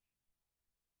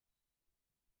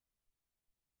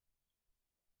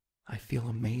 I feel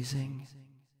amazing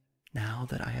now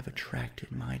that I have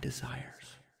attracted my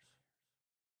desires.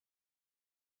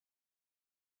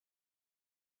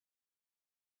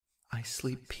 I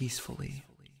sleep peacefully,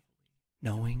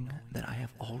 knowing that I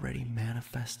have already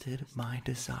manifested my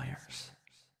desires.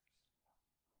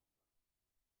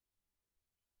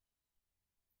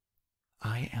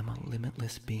 I am a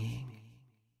limitless being.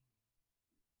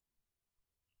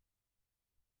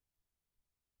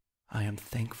 I am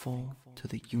thankful to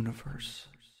the universe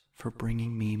for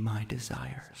bringing me my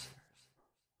desires.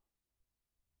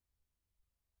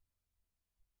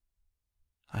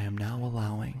 I am now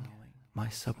allowing my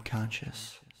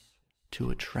subconscious to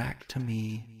attract to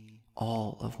me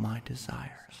all of my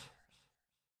desires.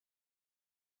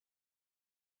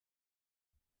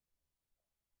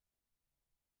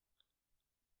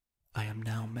 I am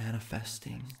now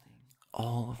manifesting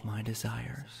all of my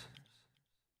desires.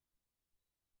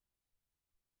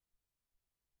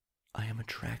 I am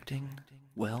attracting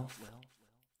wealth,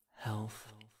 health,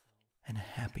 and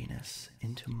happiness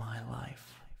into my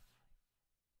life.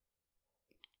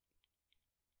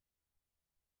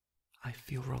 I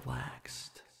feel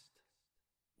relaxed,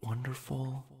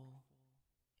 wonderful,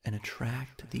 and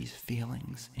attract these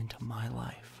feelings into my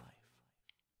life.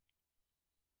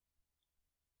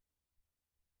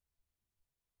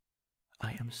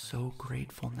 I am so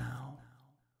grateful now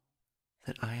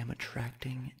that I am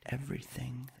attracting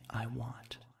everything I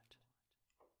want.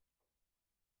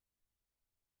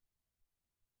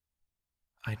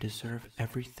 I deserve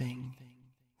everything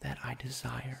that I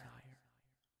desire.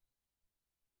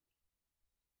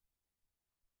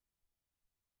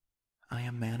 I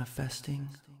am manifesting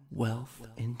wealth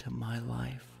into my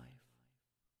life.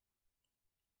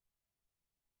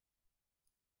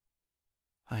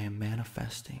 I am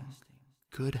manifesting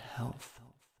good health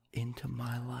into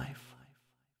my life.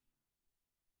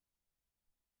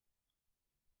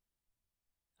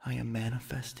 I am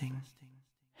manifesting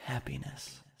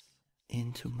happiness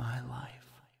into my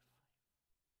life.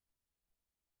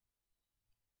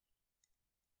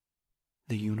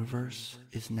 The universe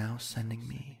is now sending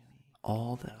me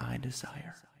all that I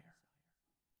desire.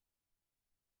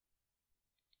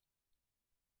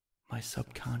 My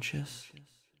subconscious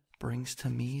brings to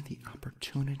me the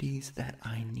opportunities that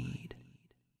I need.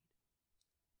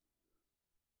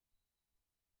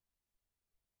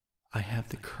 I have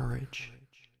the courage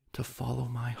to follow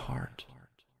my heart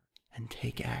and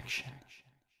take action.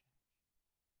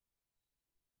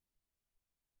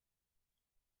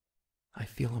 I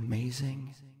feel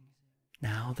amazing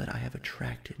now that I have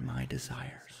attracted my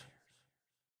desires.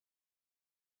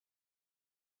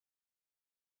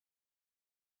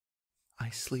 I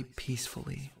sleep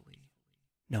peacefully,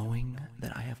 knowing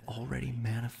that I have already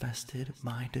manifested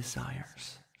my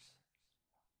desires.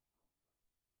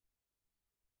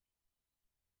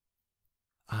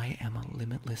 I am a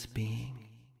limitless being.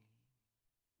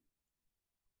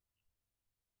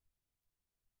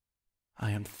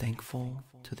 I am thankful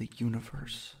to the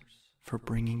universe for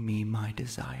bringing me my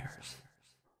desires.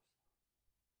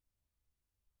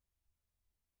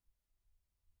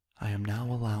 I am now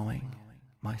allowing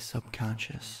my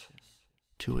subconscious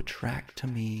to attract to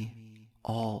me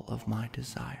all of my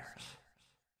desires.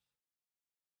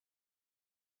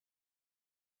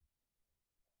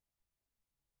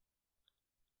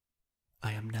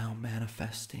 I am now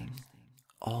manifesting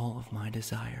all of my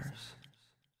desires.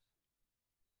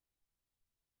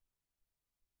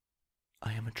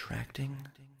 I am attracting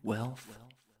wealth,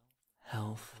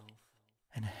 health,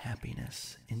 and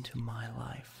happiness into my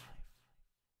life.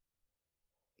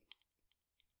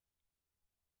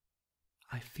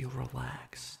 I feel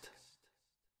relaxed,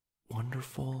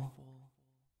 wonderful,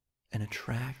 and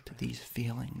attract these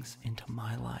feelings into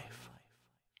my life.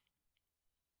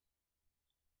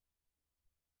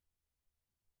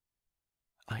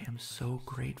 I am so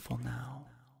grateful now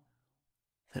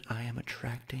that I am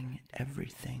attracting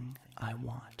everything I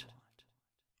want.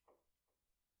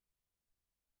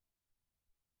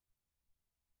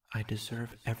 I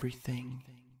deserve everything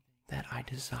that I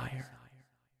desire.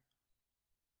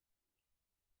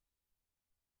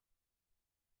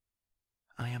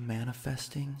 I am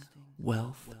manifesting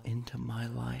wealth into my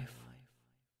life.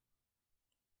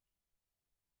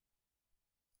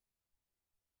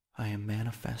 I am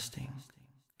manifesting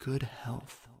good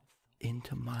health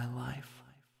into my life.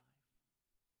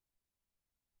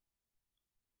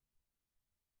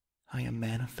 I am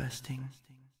manifesting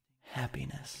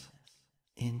happiness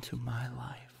into my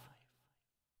life.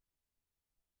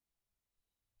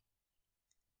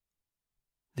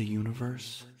 The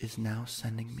universe is now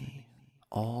sending me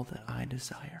all that I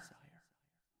desire.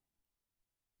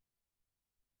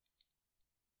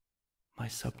 My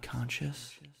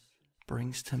subconscious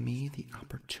brings to me the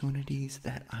opportunities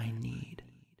that I need.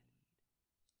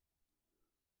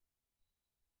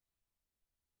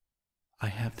 I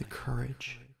have the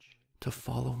courage to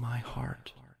follow my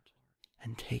heart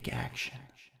and take action.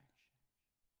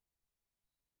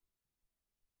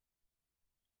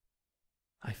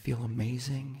 I feel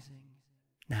amazing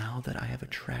now that I have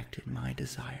attracted my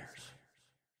desires.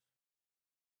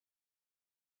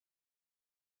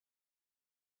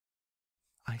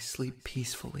 I sleep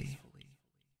peacefully,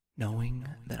 knowing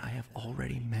that I have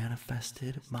already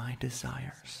manifested my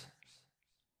desires.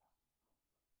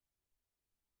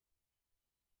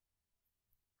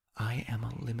 I am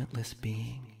a limitless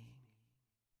being.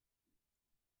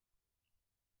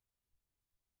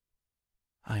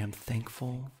 I am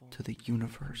thankful to the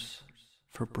universe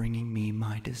for bringing me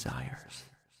my desires.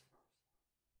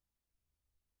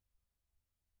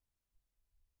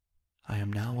 I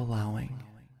am now allowing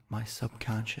my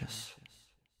subconscious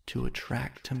to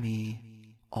attract to me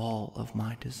all of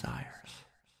my desires.